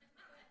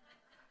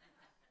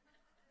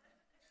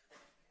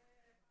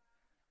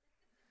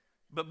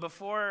 But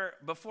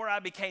before I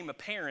became a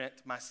parent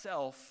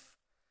myself,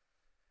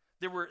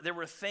 there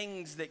were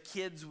things that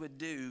kids would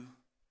do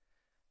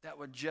that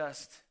would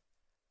just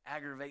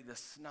aggravate the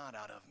snot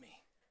out of me.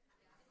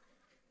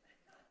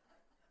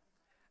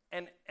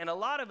 And a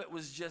lot of it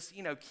was just,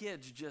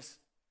 kids, just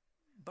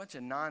a bunch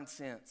of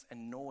nonsense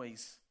and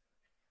noise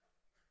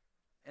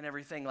and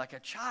everything. Like a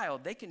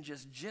child, they can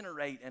just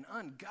generate an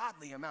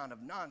ungodly amount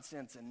of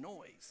nonsense and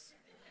noise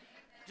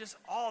just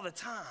all the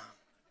time.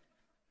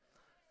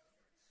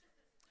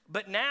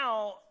 But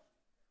now,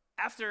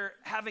 after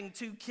having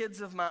 2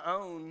 kids of my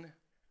own,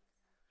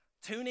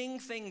 tuning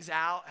things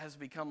out has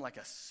become like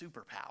a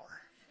superpower.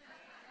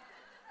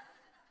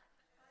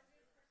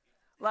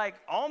 Like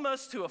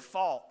almost to a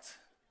fault.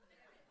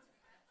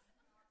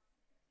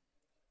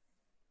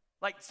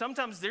 Like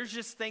sometimes there's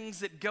just things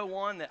that go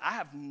on that I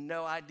have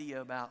no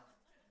idea about.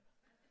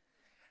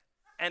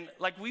 And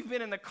like we've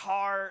been in the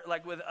car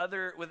like with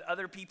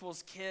other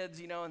people's kids,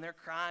 and they're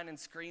crying and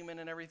screaming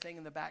and everything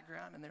in the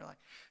background. And they're like,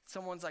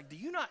 someone's like, do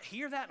you not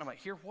hear that? And I'm like,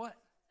 hear what?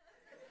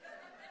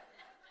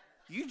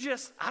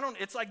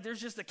 It's like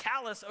there's just a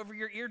callus over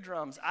your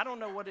eardrums. I don't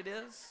know what it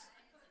is.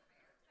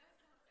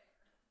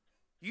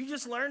 You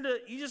just learn to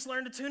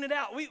tune it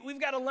out.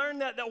 We've got to learn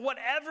that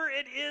whatever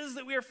it is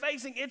that we are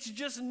facing, it's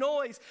just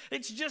noise.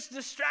 It's just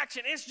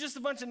distraction. It's just a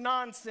bunch of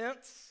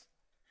nonsense.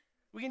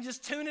 We can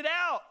just tune it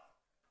out.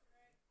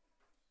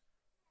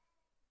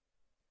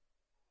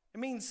 It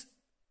means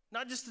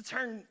not just to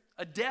turn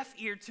a deaf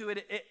ear to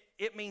it.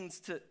 It means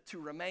to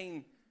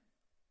remain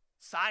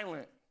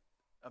silent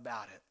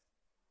about it.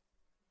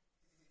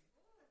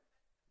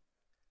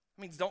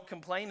 It means don't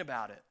complain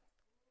about it.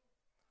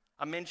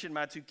 I mentioned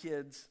my 2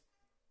 kids.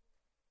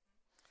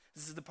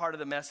 This is the part of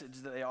the message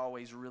that they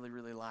always really,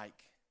 really like.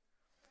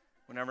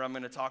 Whenever I'm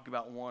going to talk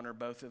about one or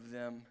both of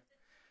them.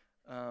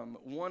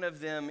 One of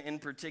them in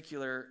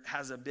particular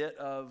has a bit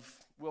of,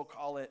 we'll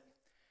call it,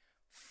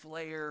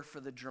 flair for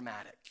the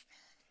dramatic.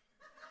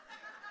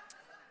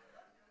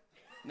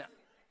 Now,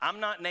 I'm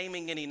not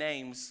naming any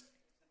names,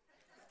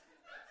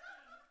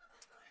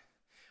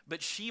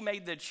 but she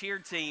made the cheer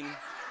team.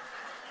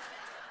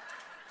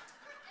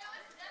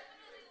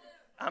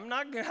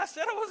 I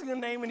said I wasn't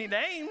going to name any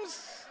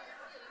names.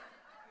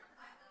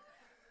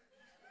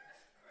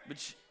 But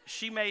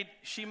she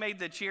made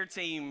the cheer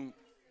team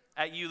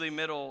at Yulee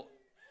Middle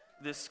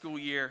this school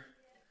year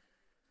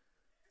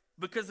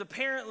because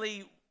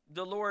apparently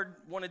the Lord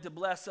wanted to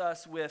bless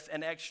us with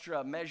an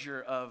extra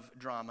measure of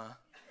drama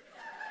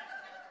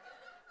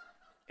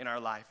in our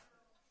life.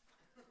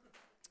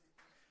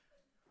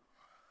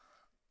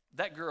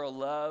 That girl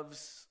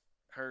loves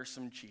her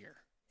some cheer.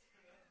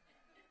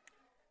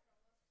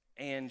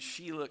 And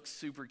she looks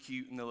super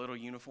cute in the little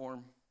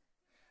uniform.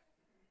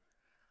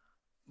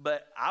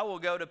 But I will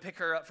go to pick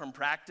her up from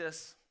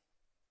practice,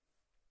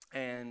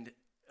 and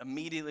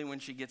immediately when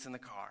she gets in the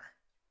car,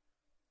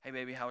 hey,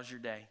 baby, how was your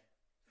day?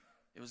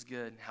 It was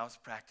good. How was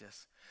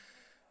practice?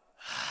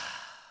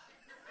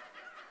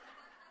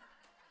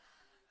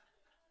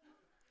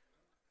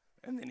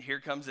 And then here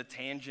comes a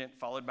tangent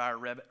followed by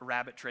a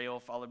rabbit trail,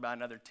 followed by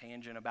another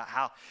tangent about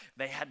how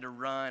they had to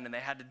run and they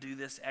had to do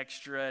this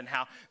extra and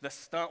how the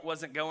stunt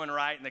wasn't going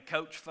right and the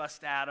coach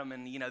fussed at them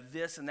and,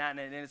 this and that.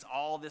 And it's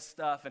all this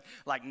stuff and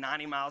like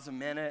 90 miles a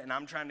minute and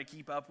I'm trying to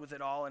keep up with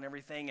it all and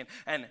everything.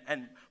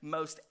 And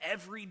most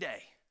every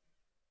day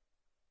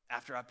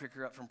after I pick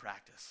her up from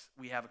practice,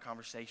 we have a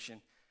conversation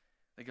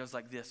that goes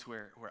like this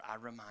where I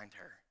remind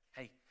her,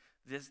 hey,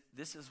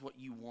 this is what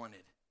you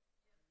wanted.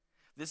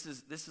 This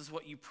is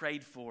what you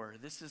prayed for.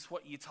 This is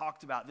what you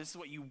talked about. This is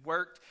what you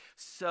worked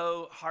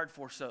so hard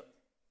for. So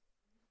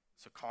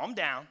calm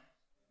down.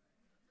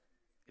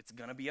 It's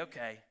going to be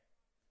okay.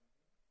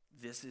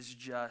 This is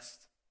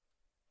just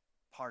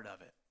part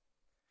of it.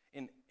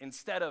 And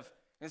instead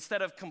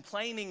of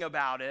complaining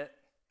about it,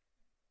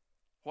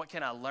 what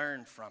can I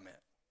learn from it?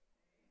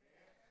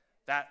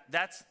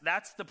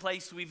 That's the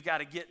place we've got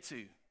to get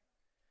to.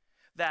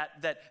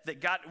 That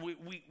God,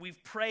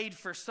 we've prayed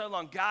for so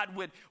long. God,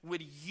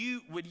 would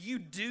you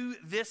do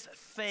this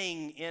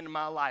thing in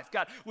my life?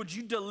 God, would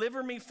you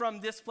deliver me from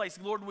this place?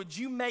 Lord, would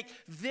you make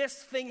this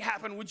thing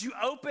happen? Would you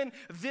open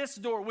this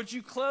door? Would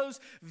you close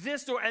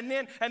this door? And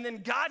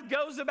then God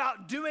goes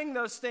about doing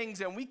those things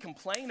and we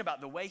complain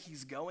about the way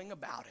he's going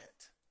about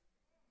it.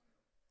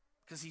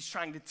 Because he's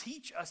trying to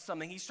teach us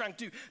something. He's trying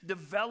to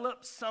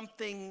develop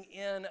something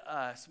in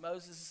us.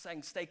 Moses is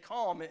saying, stay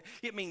calm.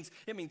 It means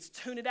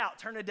tune it out,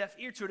 turn a deaf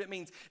ear to it. It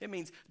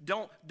means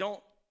don't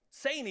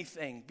say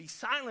anything. Be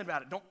silent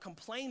about it. Don't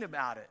complain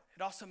about it.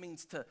 It also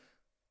means to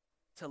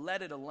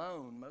let it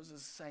alone.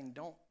 Moses is saying,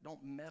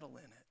 don't meddle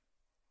in it.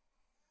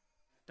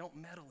 Don't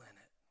meddle in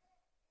it.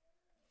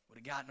 Would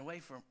have gotten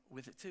away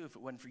with it too if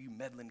it wasn't for you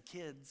meddling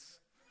kids.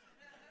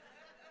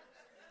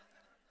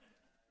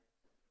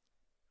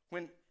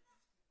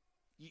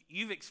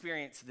 You've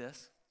experienced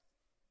this.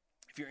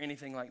 If you're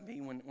anything like me,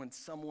 when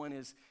someone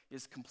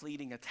is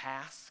completing a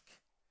task,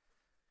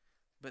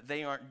 but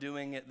they aren't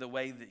doing it the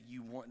way that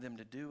you want them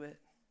to do it.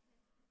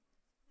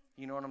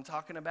 You know what I'm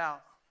talking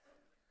about?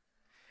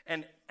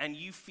 And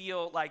you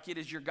feel like it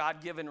is your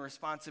God-given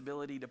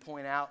responsibility to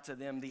point out to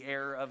them the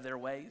error of their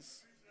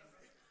ways.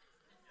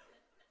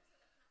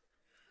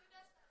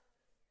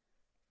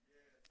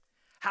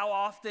 How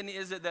often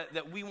is it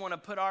that we want to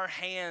put our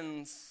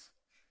hands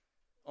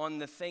on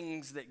the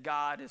things that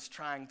God is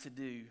trying to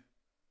do?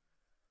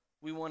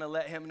 We want to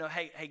let him know,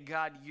 hey,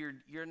 God,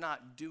 you're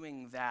not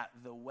doing that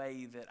the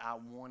way that I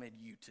wanted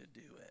you to do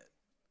it.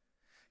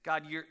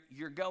 God,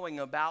 you're going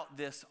about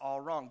this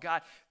all wrong.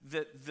 God,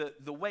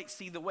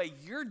 the way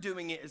you're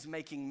doing it is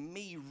making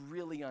me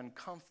really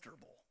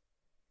uncomfortable.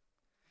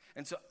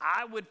 And so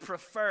I would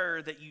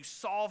prefer that you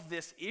solve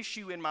this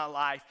issue in my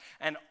life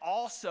and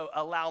also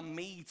allow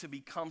me to be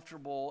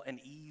comfortable and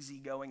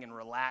easygoing and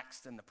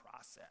relaxed in the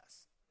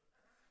process.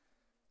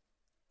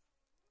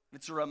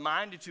 It's a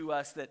reminder to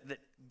us that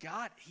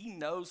God, he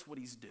knows what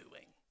he's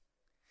doing.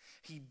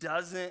 He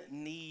doesn't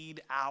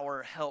need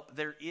our help.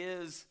 There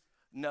is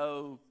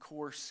no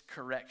course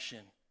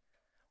correction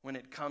when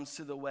it comes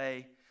to the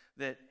way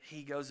that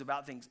he goes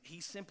about things. He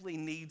simply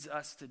needs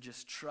us to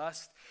just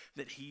trust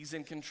that he's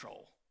in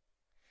control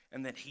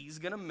and that he's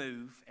going to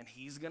move and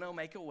he's going to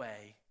make a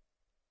way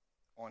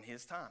on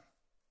his time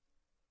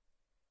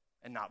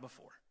and not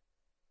before.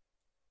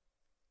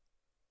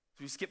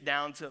 So we skip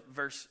down to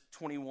verse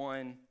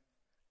 21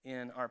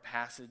 in our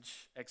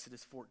passage,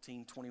 Exodus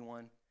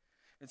 14:21.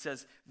 It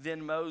says,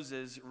 "Then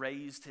Moses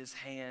raised his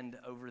hand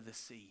over the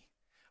sea."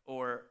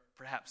 Or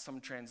perhaps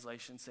some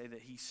translations say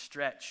that he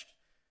stretched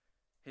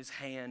his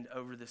hand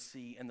over the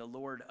sea, and the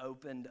Lord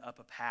opened up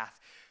a path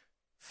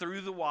through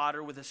the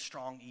water with a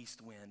strong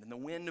east wind. And the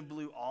wind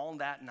blew all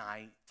that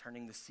night,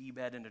 turning the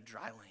seabed into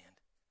dry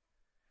land.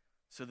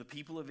 So the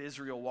people of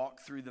Israel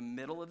walked through the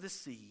middle of the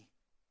sea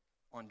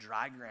on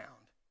dry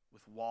ground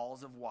with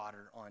walls of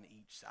water on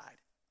each side.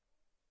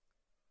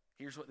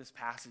 Here's what this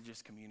passage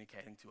is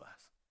communicating to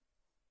us.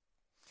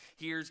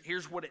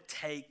 Here's what it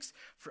takes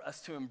for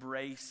us to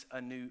embrace a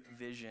new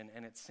vision,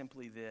 and it's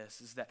simply this,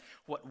 is that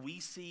what we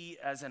see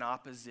as an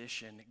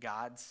opposition,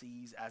 God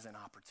sees as an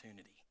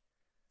opportunity.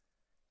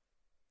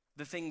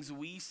 The things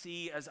we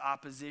see as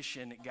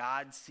opposition,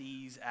 God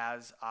sees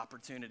as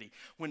opportunity.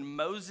 When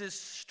Moses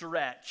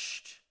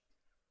stretched,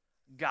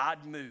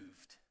 God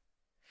moved,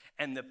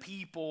 and the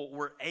people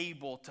were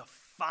able to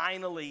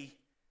finally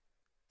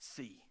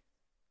see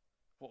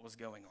what was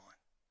going on.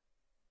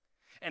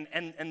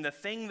 And the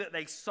thing that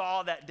they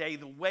saw that day,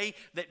 the way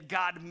that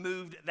God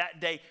moved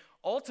that day,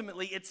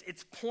 ultimately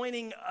it's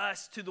pointing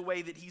us to the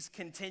way that he's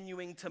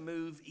continuing to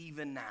move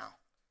even now.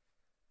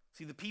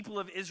 See, the people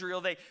of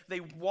Israel, they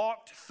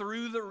walked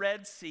through the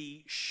Red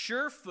Sea,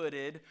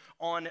 sure-footed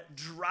on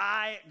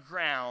dry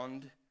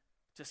ground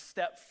to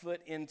step foot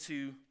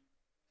into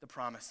the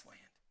Promised Land.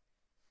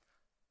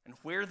 And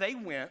where they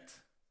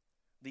went,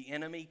 the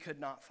enemy could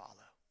not follow.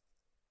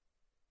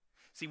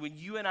 See,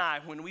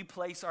 when we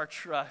place our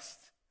trust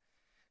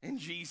in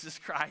Jesus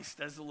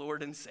Christ as the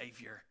Lord and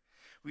Savior,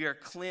 we are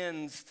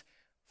cleansed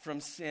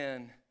from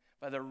sin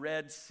by the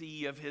Red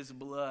Sea of his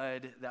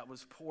blood that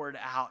was poured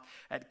out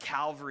at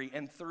Calvary.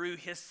 And through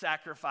his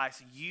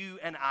sacrifice, you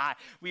and I,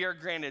 we are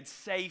granted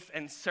safe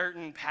and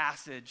certain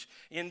passage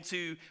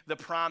into the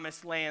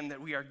promised land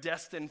that we are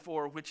destined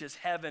for, which is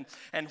heaven.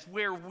 And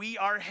where we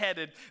are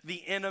headed,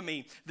 the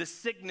enemy, the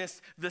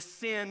sickness, the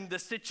sin, the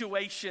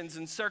situations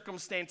and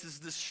circumstances,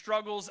 the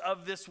struggles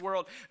of this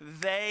world,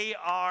 they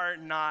are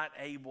not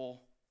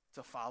able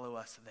to follow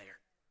us there.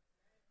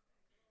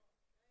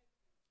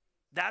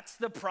 That's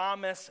the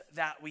promise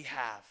that we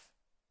have.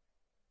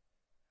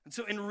 And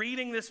so in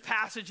reading this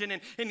passage and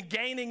in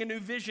gaining a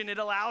new vision, it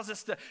allows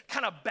us to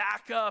kind of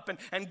back up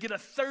and get a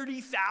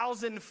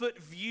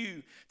 30,000-foot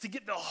view to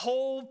get the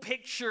whole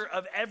picture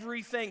of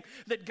everything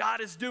that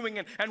God is doing.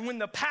 And when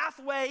the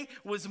pathway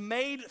was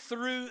made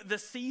through the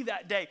sea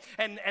that day,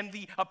 and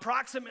the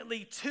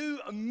approximately 2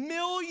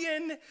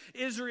 million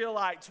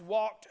Israelites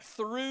walked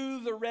through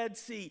the Red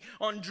Sea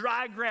on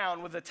dry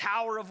ground with a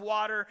tower of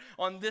water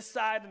on this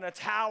side and a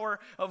tower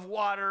of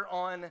water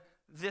on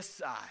this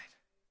side.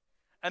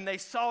 And they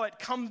saw it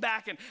come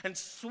back and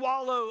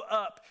swallow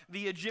up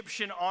the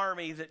Egyptian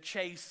army that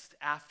chased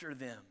after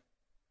them.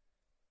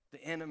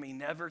 The enemy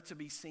never to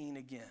be seen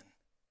again.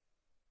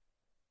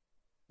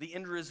 The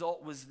end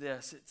result was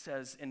this. It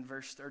says in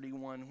verse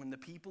 31, when the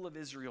people of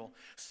Israel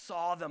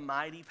saw the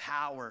mighty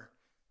power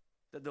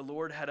that the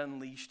Lord had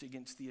unleashed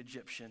against the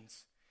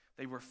Egyptians,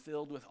 they were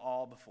filled with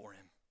awe before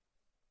him.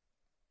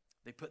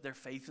 They put their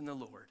faith in the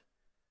Lord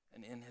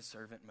and in his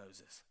servant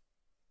Moses.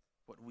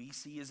 What we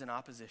see as an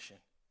opposition,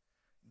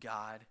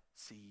 God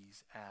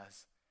sees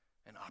as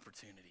an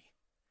opportunity.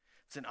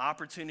 It's an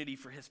opportunity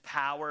for his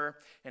power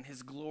and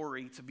his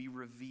glory to be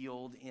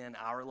revealed in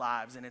our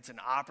lives. And it's an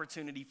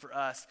opportunity for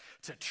us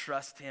to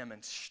trust him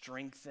and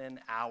strengthen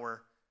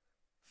our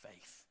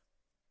faith.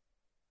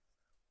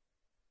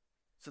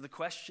 So the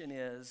question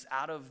is,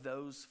 out of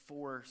those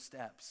 4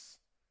 steps,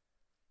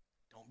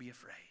 don't be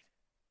afraid.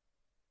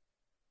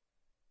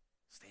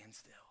 Stand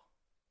still.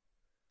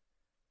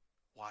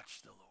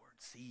 Watch the Lord.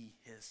 See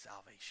his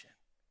salvation.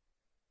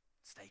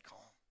 Stay calm.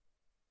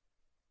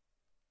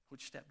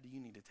 Which step do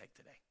you need to take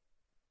today?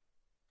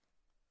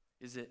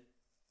 Is it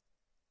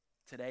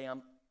today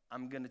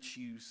I'm going to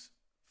choose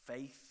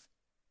faith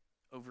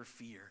over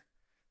fear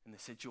in the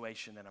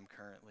situation that I'm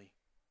currently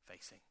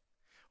facing?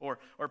 Or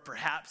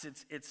perhaps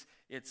it's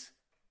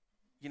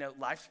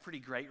life's pretty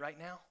great right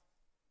now,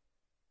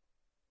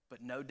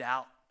 but no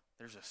doubt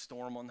there's a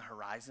storm on the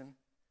horizon.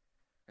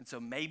 And so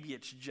maybe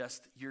it's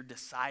just you're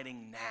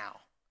deciding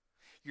now.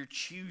 You're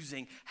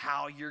choosing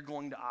how you're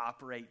going to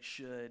operate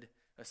should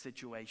a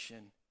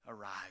situation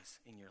arise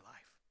in your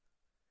life.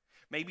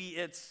 Maybe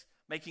it's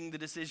making the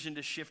decision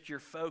to shift your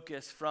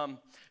focus from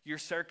your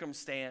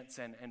circumstance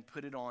and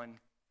put it on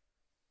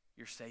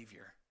your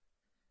Savior.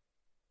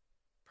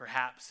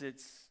 Perhaps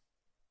it's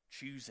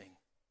choosing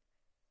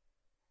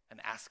and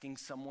asking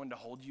someone to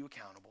hold you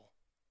accountable.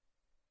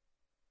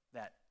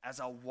 That as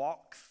I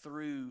walk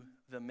through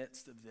the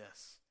midst of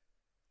this,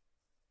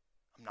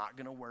 I'm not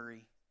going to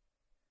worry.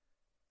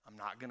 I'm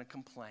not going to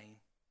complain.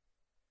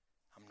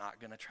 I'm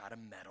not going to try to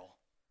meddle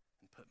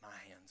and put my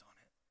hands on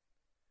it.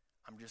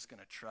 I'm just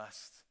going to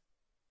trust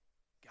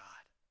God.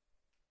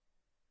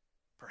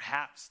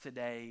 Perhaps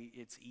today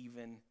it's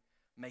even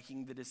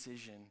making the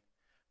decision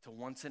to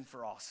once and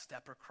for all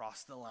step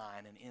across the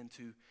line and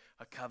into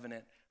a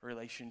covenant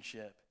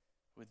relationship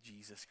with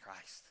Jesus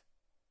Christ.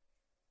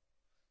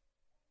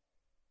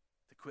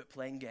 To quit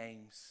playing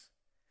games,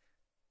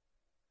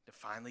 to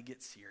finally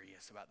get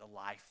serious about the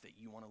life that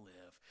you want to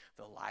live,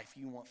 the life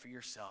you want for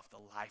yourself,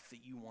 the life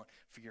that you want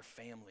for your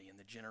family and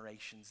the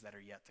generations that are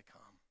yet to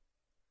come.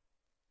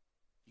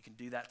 You can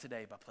do that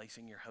today by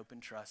placing your hope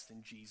and trust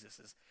in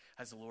Jesus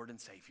as the Lord and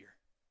Savior.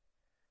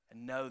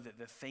 And know that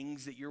the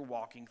things that you're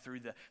walking through,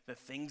 the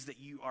things that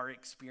you are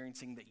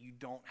experiencing, that you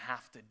don't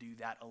have to do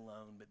that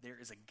alone. But there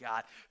is a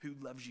God who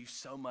loves you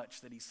so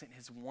much that he sent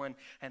his one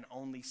and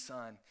only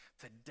Son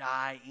to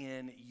die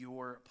in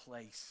your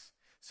place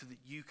so that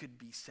you could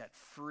be set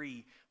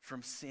free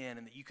from sin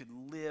and that you could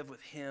live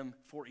with him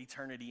for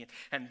eternity.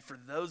 And for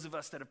those of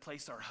us that have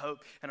placed our hope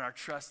and our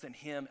trust in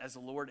him as the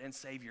Lord and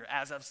Savior,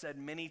 as I've said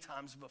many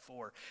times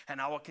before, and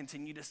I will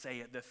continue to say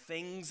it, the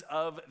things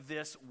of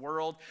this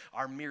world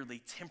are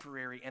merely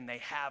temporary and they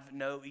have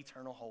no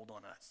eternal hold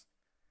on us.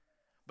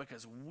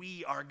 Because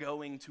we are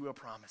going to a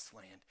promised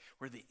land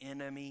where the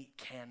enemy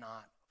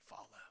cannot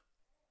follow.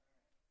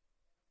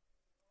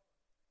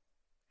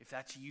 If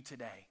that's you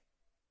today,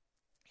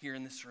 here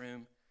in this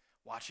room,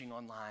 watching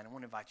online, I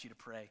want to invite you to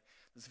pray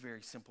this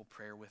very simple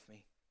prayer with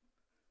me.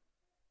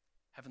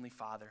 Heavenly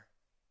Father,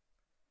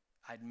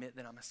 I admit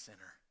that I'm a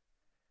sinner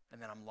and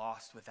that I'm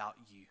lost without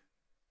you.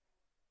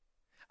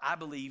 I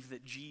believe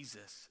that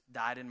Jesus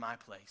died in my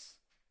place,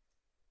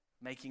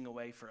 making a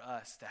way for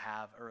us to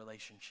have a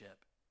relationship.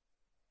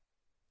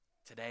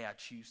 Today I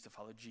choose to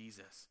follow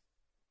Jesus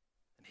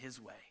and his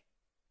way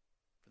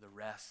for the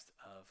rest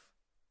of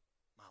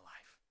my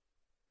life.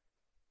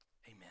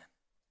 Amen. Amen.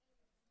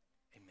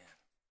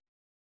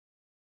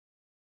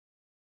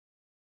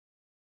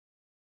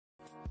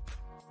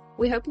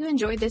 We hope you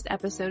enjoyed this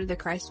episode of the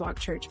Christ Walk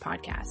Church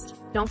podcast.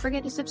 Don't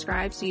forget to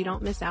subscribe so you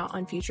don't miss out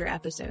on future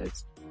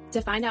episodes.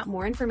 To find out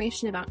more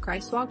information about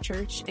Christ Walk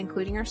Church,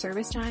 including our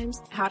service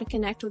times, how to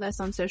connect with us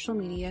on social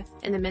media,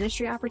 and the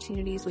ministry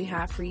opportunities we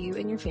have for you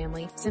and your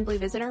family, simply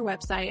visit our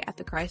website at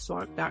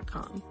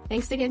thechristwalk.com.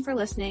 Thanks again for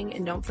listening,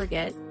 and don't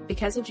forget,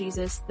 because of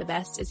Jesus, the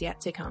best is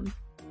yet to come.